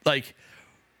 Like,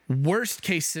 worst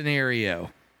case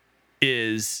scenario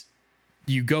is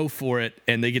you go for it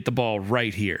and they get the ball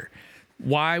right here.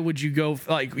 Why would you go?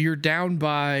 Like, you're down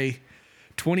by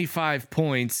 25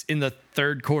 points in the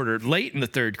third quarter, late in the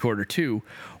third quarter too.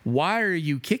 Why are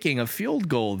you kicking a field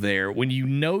goal there when you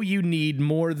know you need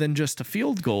more than just a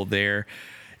field goal there?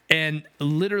 And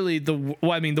literally,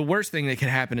 the worst thing that could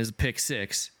happen is a pick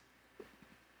six.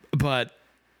 But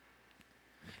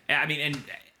I mean, and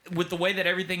with the way that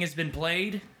everything has been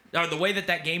played, or the way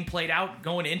that game played out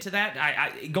going into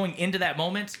that, going into that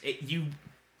moment, you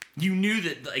knew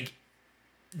that, like,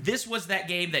 this was that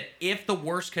game that if the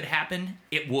worst could happen,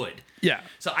 it would. Yeah.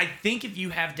 So I think if you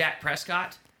have Dak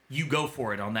Prescott, you go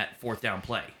for it on that fourth down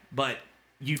play. But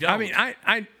you don't. I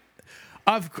mean,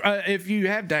 if you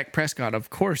have Dak Prescott, of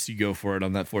course you go for it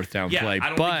on that fourth down Yeah, play. I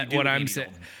don't But think you do what with I'm Andy saying,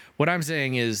 Dalton. what I'm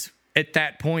saying is, at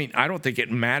that point, I don't think it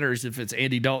matters if it's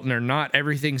Andy Dalton or not.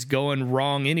 Everything's going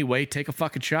wrong anyway. Take a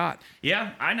fucking shot.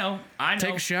 Yeah, I know.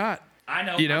 Take a shot. I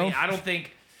know. You know? I mean,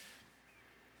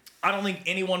 I don't think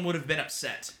anyone would have been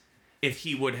upset if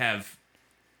he would have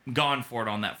gone for it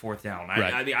on that fourth down.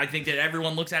 Right. I mean, I think that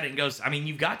everyone looks at it and goes, I mean,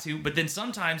 you've got to. But then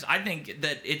sometimes I think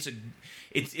that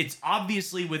it's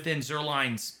obviously within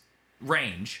Zerline's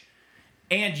range,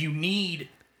 and you need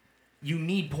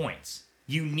points.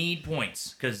 You need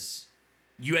points because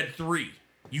you had 3.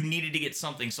 You needed to get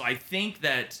something. So I think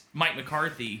that Mike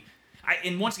McCarthy,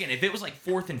 and once again, if it was like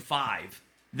 4th and 5,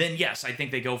 then yes, I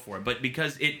think they go for it. But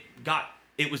because it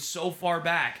was so far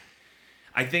back,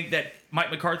 I think that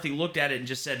Mike McCarthy looked at it and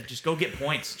just said, just go get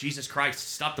points. Jesus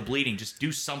Christ, stop the bleeding. Just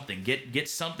do something. Get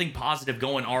something positive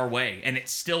going our way. And it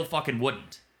still fucking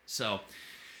wouldn't. So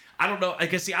I don't know. I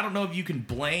don't know if you can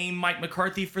blame Mike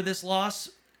McCarthy for this loss.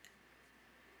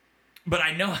 But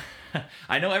I know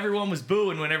everyone was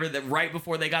booing right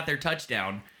before they got their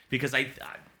touchdown, because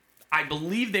I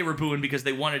believe they were booing because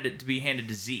they wanted it to be handed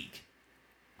to Zeke.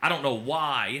 I don't know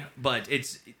why, but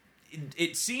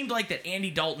it seemed like that Andy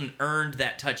Dalton earned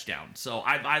that touchdown. So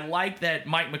I like that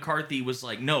Mike McCarthy was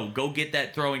like, no, go get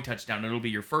that throwing touchdown. It'll be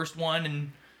your first one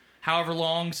in however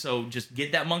long, so just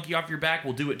get that monkey off your back.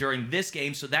 We'll do it during this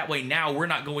game, so that way now we're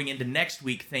not going into next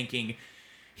week thinking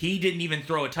he didn't even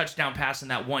throw a touchdown pass in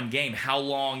that one game. How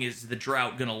long is the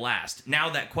drought going to last? Now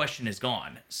that question is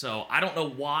gone. So I don't know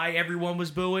why everyone was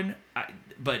booing,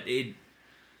 but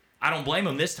I don't blame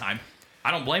him this time. I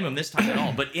don't blame him this time at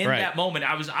all. But in Right. that moment,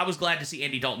 I was glad to see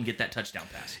Andy Dalton get that touchdown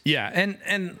pass. Yeah,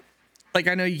 and like,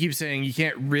 I know you keep saying you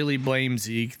can't really blame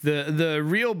Zeke. The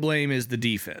real blame is the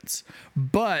defense.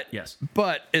 But Yes.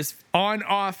 But as on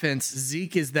offense,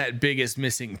 Zeke is that biggest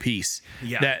missing piece.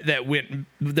 Yeah. That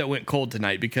went cold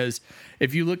tonight, because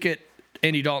if you look at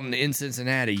Andy Dalton in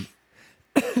Cincinnati,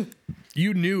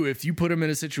 you knew if you put him in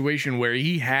a situation where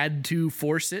he had to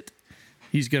force it,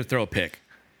 he's going to throw a pick.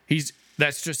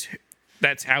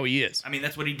 That's how he is. I mean,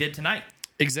 that's what he did tonight.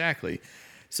 Exactly.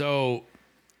 So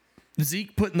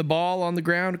Zeke putting the ball on the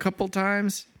ground a couple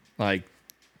times, like,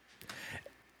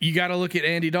 you got to look at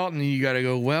Andy Dalton and you got to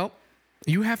go, well,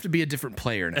 you have to be a different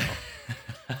player now.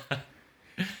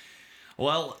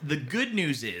 Well, the good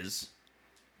news is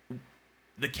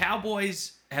the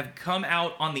Cowboys have come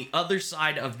out on the other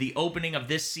side of the opening of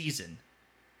this season,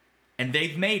 and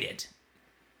they've made it.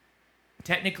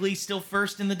 Technically still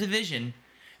first in the division,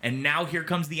 and now here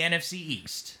comes the NFC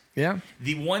East. Yeah.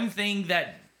 The one thing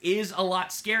that is a lot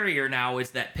scarier now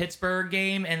is that Pittsburgh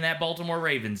game and that Baltimore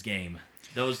Ravens game.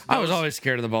 I was always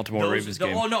scared of the Baltimore Ravens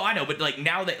game. Oh, no, I know. But, like,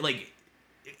 now that, like,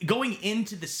 going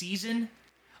into the season,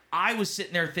 I was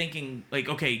sitting there thinking, like,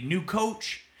 okay, new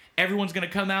coach. Everyone's going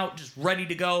to come out just ready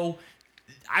to go.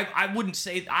 I wouldn't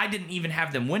say I didn't even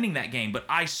have them winning that game, but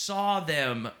I saw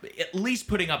them at least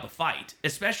putting up a fight,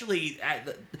 especially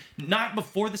not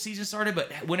before the season started,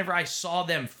 but whenever I saw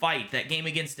them fight that game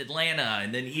against Atlanta,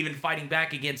 and then even fighting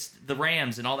back against the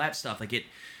Rams and all that stuff. Like, it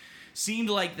seemed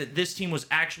like that this team was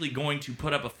actually going to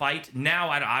put up a fight. Now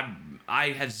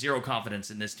I have zero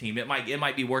confidence in this team. It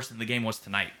might be worse than the game was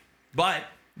tonight. But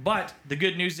the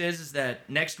good news is that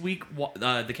next week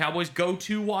the Cowboys go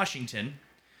to Washington.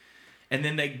 And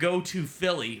then they go to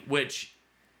Philly, which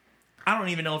I don't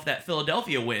even know if that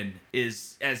Philadelphia win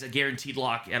is as a guaranteed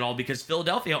lock at all, because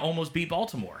Philadelphia almost beat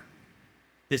Baltimore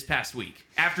this past week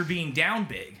after being down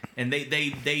big, and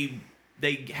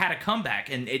they had a comeback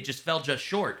and it just fell just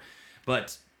short.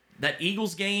 But that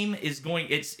Eagles game is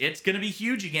it's going to be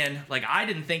huge again. Like, I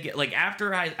didn't think it, like,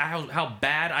 after how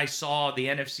bad I saw the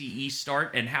NFC East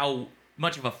start and how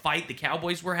much of a fight the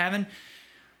Cowboys were having,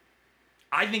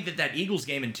 I think that Eagles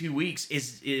game in 2 weeks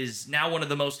is now one of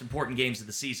the most important games of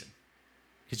the season.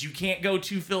 Because you can't go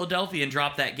to Philadelphia and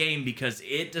drop that game, because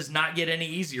it does not get any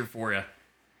easier for you.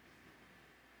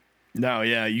 No,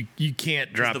 yeah, you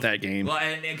can't drop that game. Well,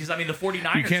 and because, I mean, the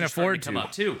 49ers You can't are starting afford to come to.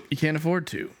 up, too. You can't afford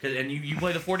to. And you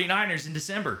play the 49ers in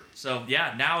December. So,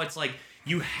 yeah, now it's like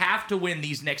you have to win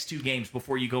these next 2 games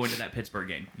before you go into that Pittsburgh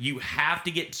game. You have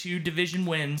to get 2 division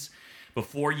wins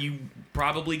before you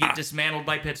probably get dismantled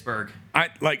by Pittsburgh.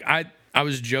 I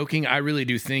was joking. I really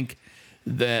do think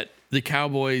that the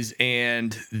Cowboys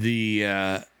and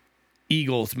the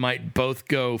Eagles might both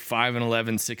go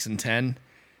 5-11, 6-10,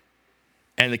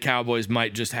 and the Cowboys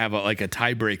might just have a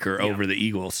tiebreaker over the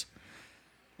Eagles.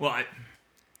 Well,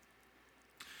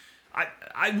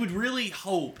 I would really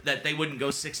hope that they wouldn't go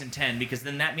 6-10 because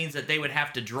then that means that they would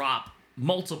have to drop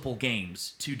multiple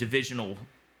games to divisional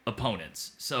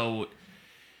opponents. So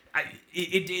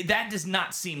that does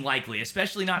not seem likely,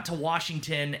 especially not to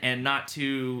Washington and not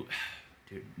to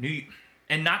New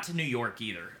York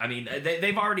either. I mean,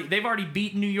 they've already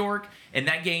beaten New York, and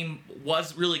that game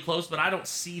was really close. But I don't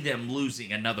see them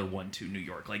losing another one to New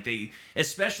York. Like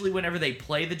especially whenever they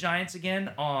play the Giants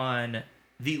again on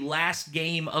the last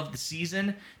game of the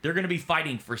season, they're going to be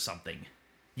fighting for something.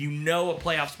 You know, a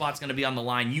playoff spot's going to be on the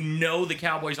line. You know, the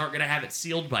Cowboys aren't going to have it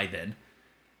sealed by then.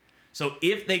 So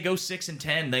if they go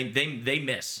 6-10, they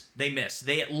miss. They miss.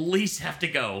 They at least have to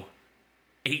go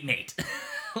 8-8.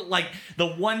 Like, the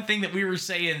one thing that we were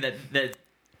saying that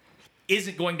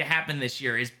isn't going to happen this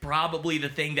year is probably the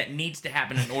thing that needs to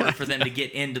happen in order for them to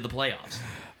get into the playoffs.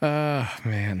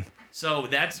 Man. So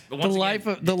that's the life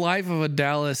of a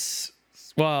Dallas.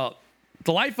 Well,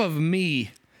 the life of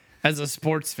me as a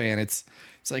sports fan. It's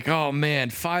like, oh man,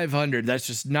 500. That's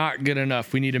just not good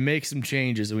enough. We need to make some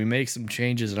changes, and we make some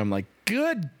changes, and I'm like,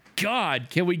 good God,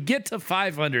 can we get to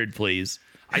 500, please?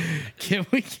 Can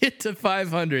we get to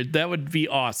 500? That would be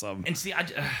awesome. And see,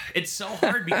 it's so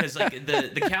hard because like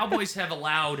the Cowboys have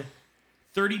allowed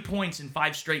 30 points in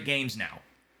 5 straight games now.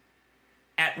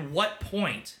 At what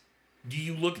point do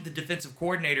you look at the defensive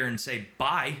coordinator and say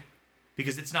bye?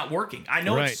 Because it's not working. I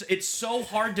know it's so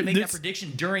hard to make that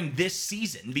prediction during this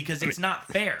season because it's not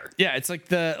fair. Yeah, it's like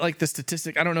the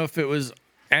statistic. I don't know if it was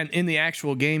in the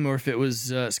actual game or if it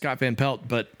was Scott Van Pelt,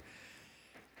 but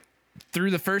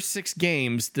through the first 6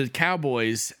 games, the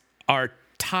Cowboys are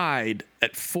tied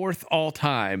at 4th all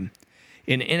time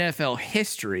in NFL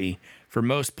history for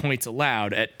most points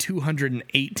allowed at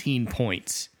 218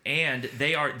 points. And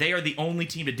they are the only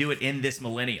team to do it in this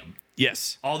millennium.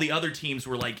 Yes. All the other teams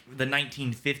were like the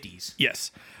 1950s.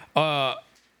 Yes.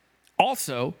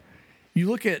 Also, you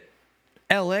look at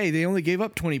LA, they only gave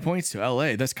up 20 points to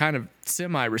LA. That's kind of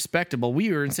semi-respectable.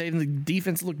 We were saying the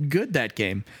defense looked good that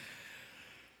game.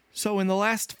 So in the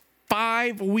last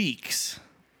 5 weeks,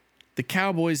 the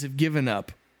Cowboys have given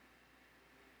up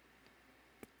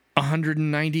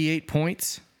 198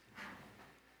 points.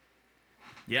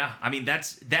 Yeah, I mean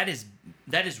that is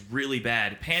really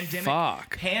bad.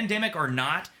 Pandemic or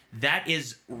not, that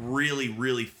is really,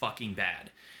 really fucking bad.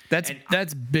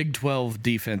 That's Big 12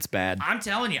 defense bad. I'm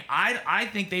telling you, I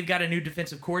think they've got a new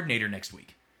defensive coordinator next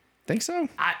week. Think so?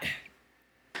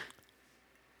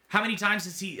 How many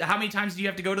times do you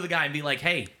have to go to the guy and be like,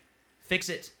 "Hey, fix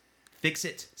it.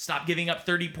 Stop giving up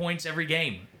 30 points every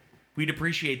game. We'd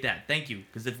appreciate that. Thank you."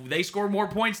 Because if they score more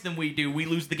points than we do, we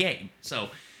lose the game. So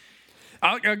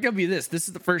I'll give you this. This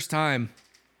is the first time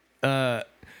when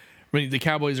the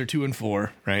Cowboys are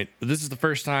 2-4, right? But this is the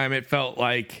first time it felt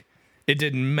like it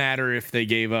didn't matter if they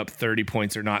gave up 30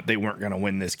 points or not. They weren't going to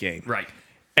win this game. Right.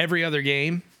 Every other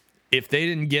game, if they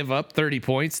didn't give up 30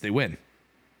 points, they win.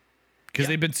 Because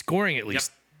they've been scoring at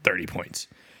least 30 points.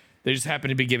 They just happen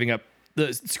to be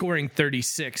scoring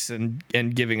 36 and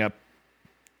giving up,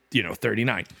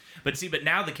 39. But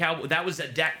now the Cowboys, that was a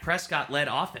Dak Prescott led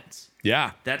offense.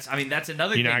 Yeah. That's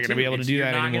another thing. You're not going to be able to do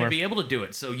that anymore. You're not going to be able to do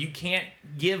it. So you can't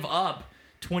give up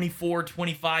 24,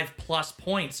 25 plus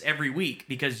points every week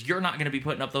because you're not going to be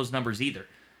putting up those numbers either.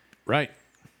 Right.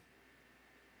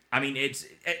 I mean,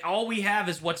 all we have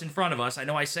is what's in front of us. I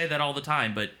know I say that all the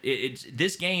time, but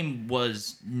this game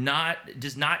does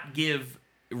not give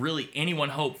really anyone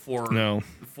hope for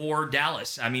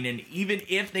Dallas. I mean, and even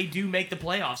if they do make the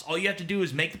playoffs, all you have to do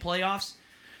is make the playoffs,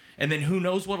 and then who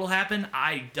knows what'll happen?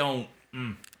 I don't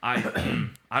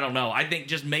know. I think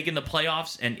just making the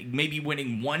playoffs and maybe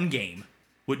winning one game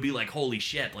would be like, holy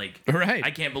shit! Like, right.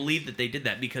 I can't believe that they did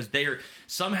that because they're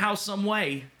somehow, some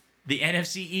way. The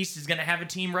NFC East is going to have a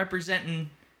team representing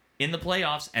in the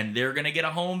playoffs, and they're going to get a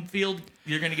home field.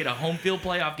 You're going to get a home field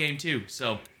playoff game too.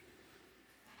 So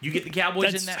you get the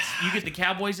Cowboys in that. You get the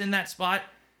Cowboys in that spot.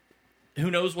 Who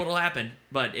knows what'll happen?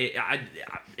 But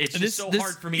it's just so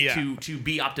hard for me to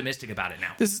be optimistic about it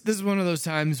now. This is one of those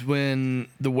times when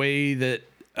the way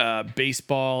that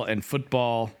baseball and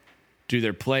football do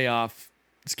their playoff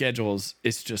schedules,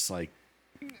 it's just like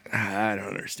I don't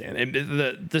understand.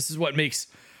 And this is what makes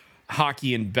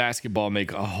hockey and basketball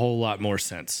make a whole lot more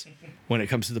sense when it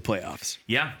comes to the playoffs.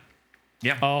 Yeah.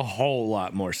 A whole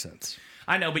lot more sense.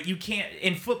 I know, but you can't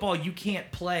in football. You can't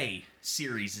play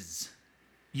series.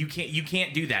 You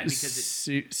can't do that because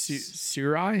it's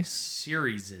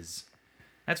series.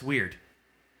 That's weird.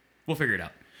 We'll figure it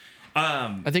out.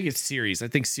 I think it's series. I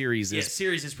think series is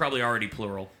series is probably already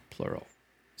plural. Plural.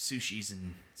 Sushis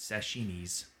and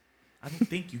sashimis. I don't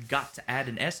think you got to add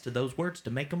an S to those words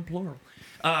to make them plural.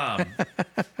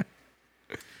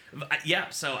 Yeah,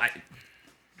 so I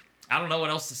don't know what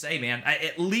else to say, man.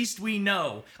 At least we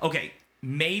know. Okay,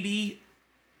 maybe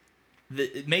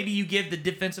you give the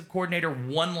defensive coordinator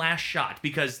one last shot,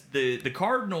 because the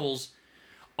Cardinals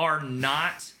are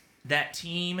not that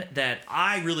team that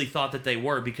I really thought that they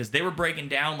were, because they were breaking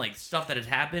down like stuff that had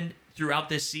happened throughout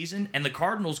this season, and the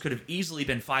Cardinals could have easily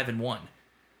been 5-1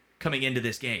 coming into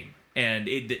this game, and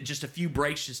just a few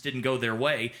breaks just didn't go their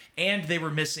way, and they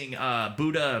were missing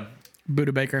Buda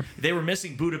Baker. They were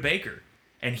missing Buda Baker,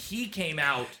 and he came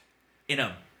out in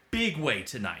a big way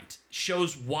tonight.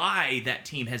 Shows why that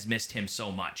team has missed him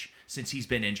so much since he's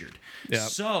been injured. Yep.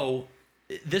 So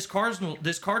this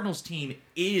Cardinals team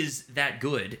is that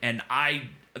good, and I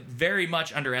very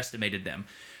much underestimated them.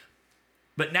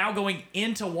 But now going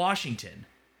into Washington,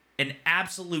 an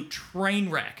absolute train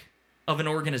wreck of an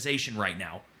organization right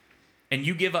now, and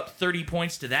you give up 30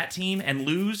 points to that team and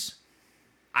lose,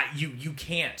 you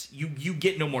can't. You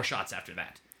get no more shots after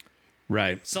that.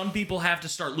 Right. Some people have to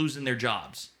start losing their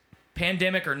jobs.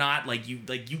 Pandemic or not,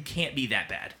 you can't be that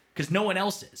bad, because no one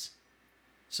else is.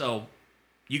 So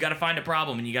you got to find a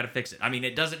problem and you got to fix it. I mean,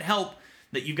 it doesn't help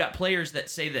that you've got players that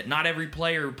say that not every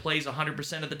player plays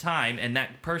 100% of the time, and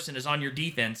that person is on your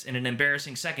defense in an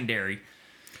embarrassing secondary.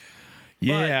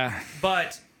 Yeah.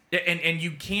 But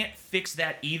you can't fix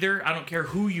that either. I don't care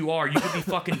who you are. You could be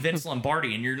fucking Vince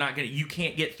Lombardi, and you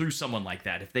can't get through someone like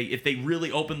that if they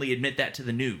really openly admit that to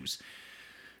the news.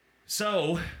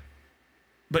 So,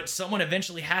 but someone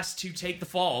eventually has to take the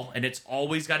fall, and it's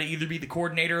always got to either be the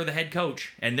coordinator or the head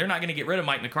coach, and they're not going to get rid of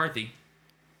Mike McCarthy.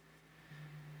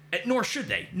 Nor should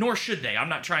they. I'm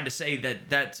not trying to say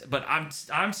that, but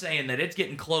I'm saying that it's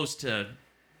getting close to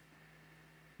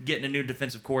getting a new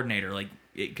defensive coordinator,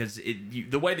 because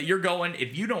the way that you're going,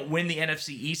 if you don't win the NFC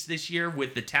East this year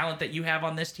with the talent that you have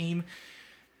on this team,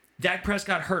 Dak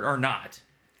Prescott hurt or not,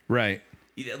 Right.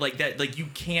 like that, you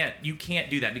can't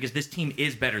do that, because this team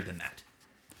is better than that.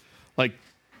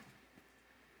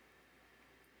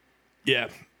 Yeah.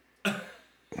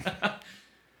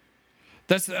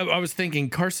 I was thinking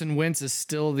Carson Wentz is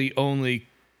still the only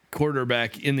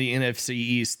quarterback in the NFC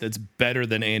East that's better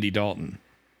than Andy Dalton.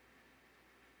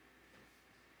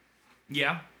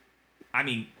 Yeah. I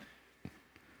mean,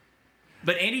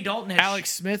 but Andy Dalton has... Alex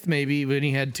Smith, maybe, when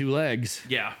he had two legs.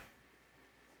 Yeah.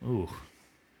 Ooh.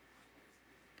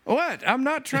 What? I'm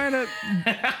not trying to...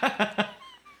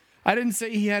 I didn't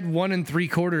say he had 1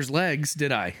 3/4 legs,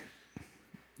 did I?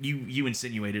 You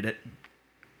insinuated it.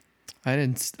 I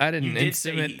didn't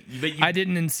inseminate. I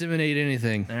didn't inseminate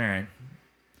anything. All right.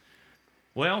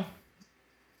 Well,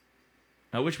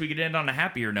 I wish we could end on a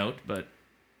happier note, but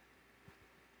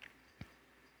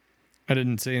I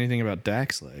didn't say anything about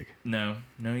Dak's leg. no,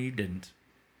 you didn't.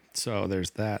 So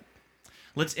there's that.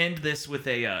 Let's end this with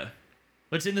a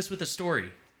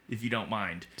story, if you don't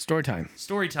mind. Story time.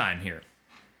 Story time here.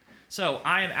 So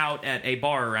I am out at a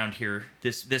bar around here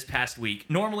this past week.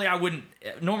 Normally I wouldn't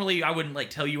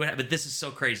tell you what happened, but this is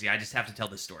so crazy. I just have to tell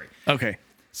this story. Okay.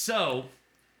 So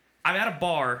I'm at a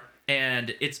bar,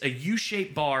 and it's a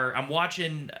U-shaped bar. I'm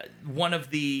watching one of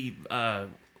the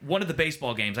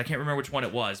baseball games. I can't remember which one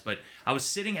it was, but I was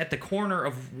sitting at the corner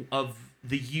of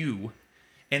the U,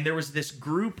 and there was this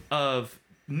group of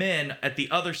men at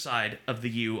the other side of the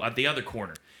U, at the other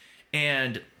corner.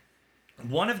 And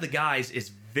one of the guys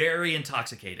is very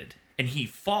intoxicated, and he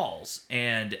falls,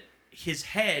 and his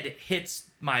head hits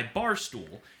my bar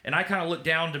stool, and I kind of look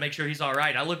down to make sure he's all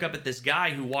right. I look up at this guy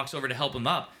who walks over to help him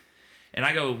up, and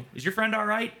I go, "Is your friend all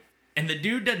right?" And the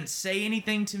dude doesn't say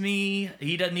anything to me.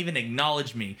 He doesn't even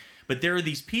acknowledge me. But there are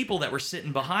these people that were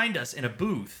sitting behind us in a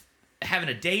booth having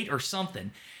a date or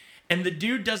something, and the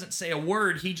dude doesn't say a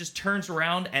word. He just turns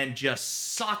around and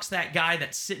just socks that guy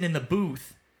that's sitting in the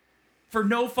booth for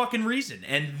no fucking reason.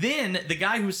 And then the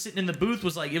guy who was sitting in the booth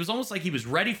was it was almost like he was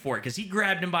ready for it, because he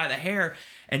grabbed him by the hair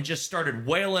and just started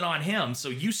wailing on him. So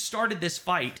you started this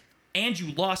fight and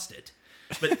you lost it.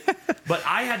 But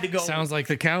I had to go. Sounds like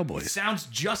the Cowboys. Sounds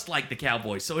just like the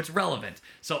Cowboys, so it's relevant.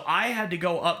 So I had to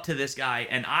go up to this guy,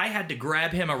 and I had to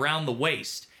grab him around the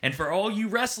waist. And for all you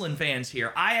wrestling fans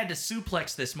here, I had to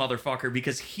suplex this motherfucker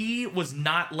because he was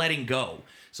not letting go.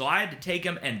 So I had to take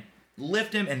him and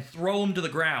lift him and throw him to the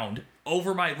ground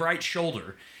over my right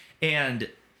shoulder. And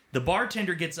the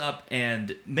bartender gets up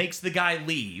and makes the guy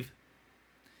leave,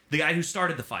 the guy who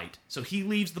started the fight. So he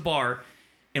leaves the bar,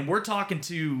 and we're talking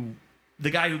to the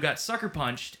guy who got sucker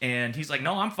punched, and he's like,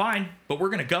 "No, I'm fine, but we're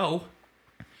going to go."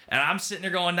 And I'm sitting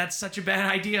there going, that's such a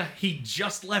bad idea. He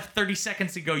just left 30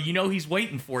 seconds ago. You know he's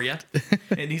waiting for you.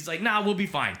 And he's like, nah, we'll be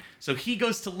fine. So he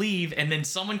goes to leave, and then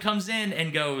someone comes in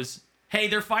and goes, hey,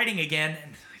 they're fighting again.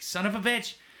 And son of a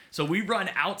bitch. So we run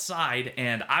outside,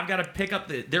 and I've got to pick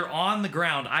up they're on the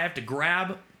ground. I have to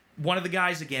grab one of the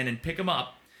guys again and pick him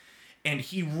up. And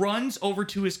he runs over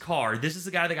to his car. This is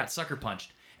the guy that got sucker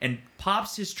punched. And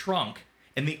pops his trunk.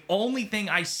 And the only thing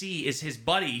I see is his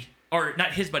buddy, or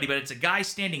not his buddy, but it's a guy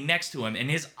standing next to him.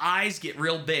 And his eyes get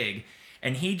real big.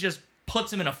 And he just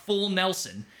puts him in a full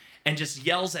Nelson and just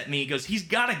yells at me. He goes, he's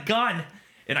got a gun.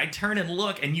 And I turn and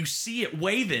look, and you see it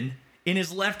waving in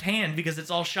his left hand because it's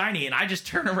all shiny. And I just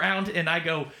turn around and I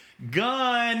go,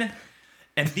 gun.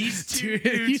 And these two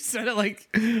dudes, you said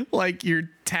it like you're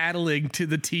tattling to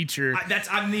the teacher. That's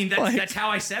how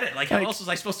I said it. Like, how else was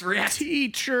I supposed to react?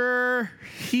 Teacher,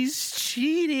 he's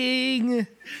cheating.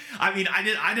 I mean,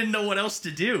 I didn't know what else to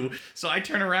do. So I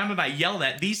turn around and I yell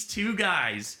that. These two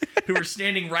guys who were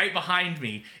standing right behind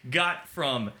me got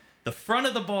from the front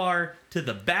of the bar to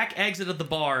the back exit of the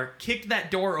bar, kicked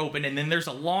that door open, and then there's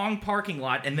a long parking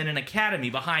lot and then an academy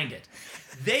behind it.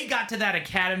 They got to that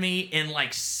academy in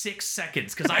like 6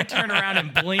 seconds because I turned around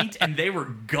and blinked and they were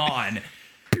gone.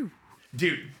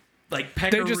 Dude, like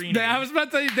pecorino. I was about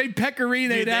to say, they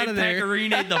pecorinoed out of there. They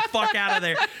pecorinoed the fuck out of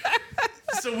there.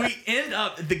 So we end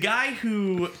up, the guy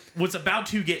who was about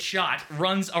to get shot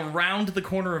runs around the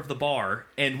corner of the bar,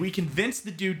 and we convince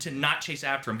the dude to not chase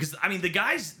after him. Because, I mean, the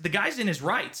guy's in his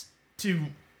rights to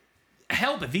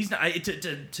help if he's not,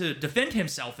 to defend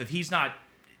himself if he's not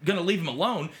going to leave him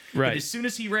alone. Right. But as soon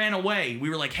as he ran away,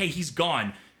 we were like, hey, he's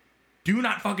gone. Do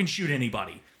not fucking shoot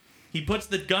anybody. He puts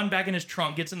the gun back in his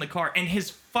trunk, gets in the car, and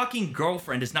his fucking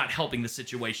girlfriend is not helping the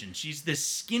situation. She's this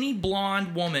skinny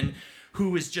blonde woman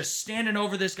who is just standing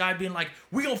over this guy being like,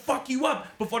 we're going to fuck you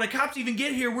up. Before the cops even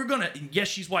get here, we're going to... Yes,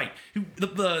 she's white.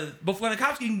 Before the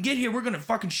cops even get here, we're going to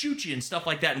fucking shoot you and stuff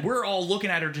like that. And we're all looking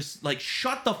at her just like,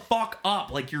 shut the fuck up.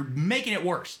 Like, you're making it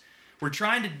worse. We're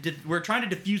trying to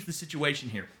defuse the situation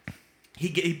here.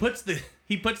 He puts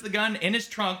the gun in his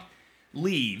trunk,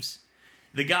 leaves.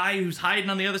 The guy who's hiding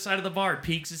on the other side of the bar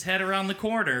peeks his head around the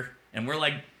corner, and we're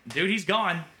like, dude, he's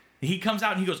gone. He comes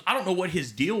out and he goes, I don't know what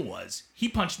his deal was. He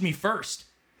punched me first.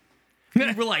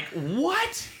 And we're like,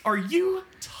 what are you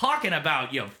talking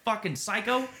about, you fucking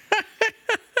psycho?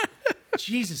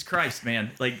 Jesus Christ,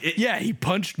 man. Yeah, he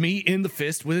punched me in the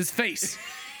fist with his face.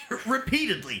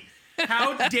 Repeatedly.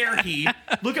 How dare he?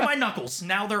 Look at my knuckles.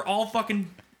 Now they're all fucking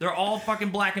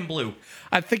black and blue.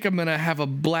 I think I'm going to have a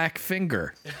black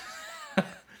finger.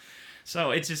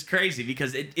 So it's just crazy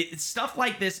because it's stuff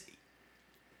like this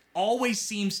always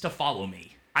seems to follow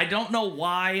me. I don't know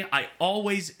why. I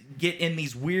always get in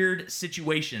these weird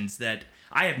situations that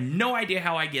I have no idea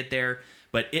how I get there,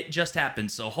 but it just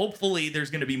happens. So hopefully there's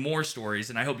going to be more stories,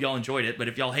 and I hope y'all enjoyed it. But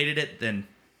if y'all hated it, then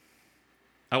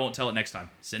I won't tell it next time.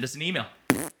 Send us an email.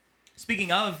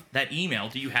 Speaking of that email,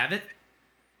 do you have it?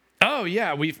 Oh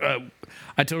yeah,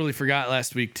 I totally forgot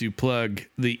last week to plug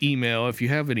the email. If you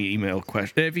have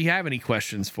any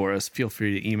questions for us, feel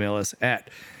free to email us at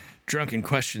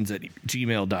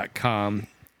drunkenquestions@gmail.com.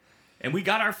 And we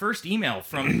got our first email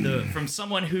from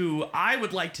someone who I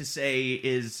would like to say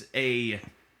is a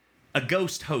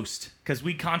ghost host, because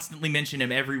we constantly mention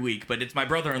him every week, but it's my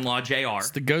brother-in-law, JR.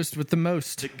 It's the ghost with the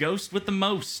most. The ghost with the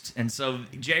most. And so,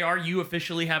 JR, you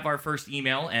officially have our first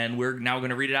email, and we're now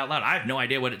going to read it out loud. I have no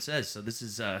idea what it says, so this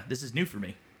is new for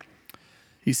me.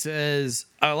 He says,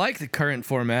 I like the current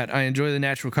format. I enjoy the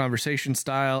natural conversation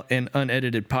style and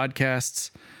unedited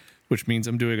podcasts, which means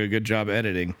I'm doing a good job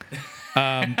editing.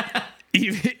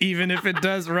 Even if it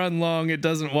does run long, it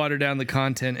doesn't water down the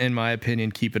content, in my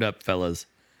opinion. Keep it up, fellas.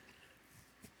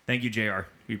 Thank you, JR.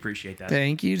 We appreciate that.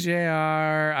 Thank you,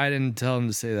 JR. I didn't tell him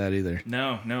to say that either.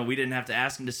 No, we didn't have to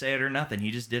ask him to say it or nothing.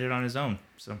 He just did it on his own.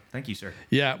 So thank you, sir.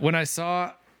 Yeah, when I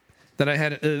saw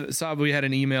that we had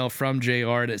an email from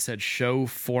JR that said show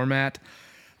format,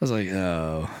 I was like,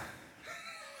 oh.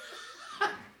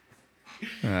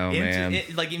 Man.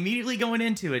 Immediately going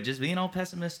into it, just being all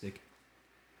pessimistic.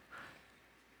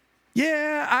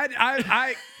 Yeah,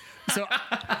 I so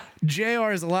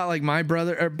JR is a lot like my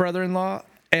brother-in-law,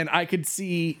 and I could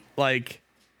see that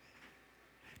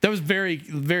was very,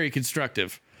 very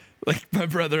constructive. Like my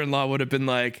brother-in-law would have been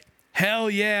like, hell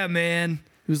yeah, man.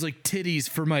 It was like titties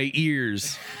for my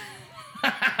ears.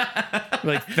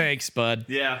 Like, thanks, bud.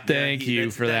 Yeah. Thank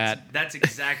you for that. That's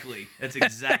exactly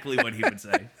what he would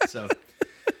say. So,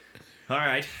 all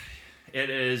right. It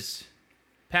is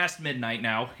past midnight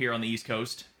now here on the East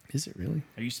Coast. Is it really?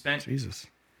 Are you spent? Jesus.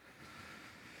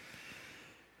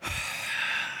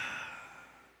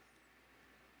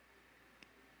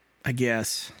 I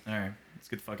guess. All right, let's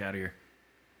get the fuck out of here.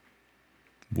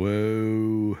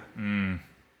 Whoa.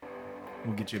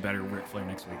 We'll get you a better Ric Flair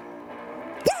next week.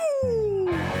 Woo!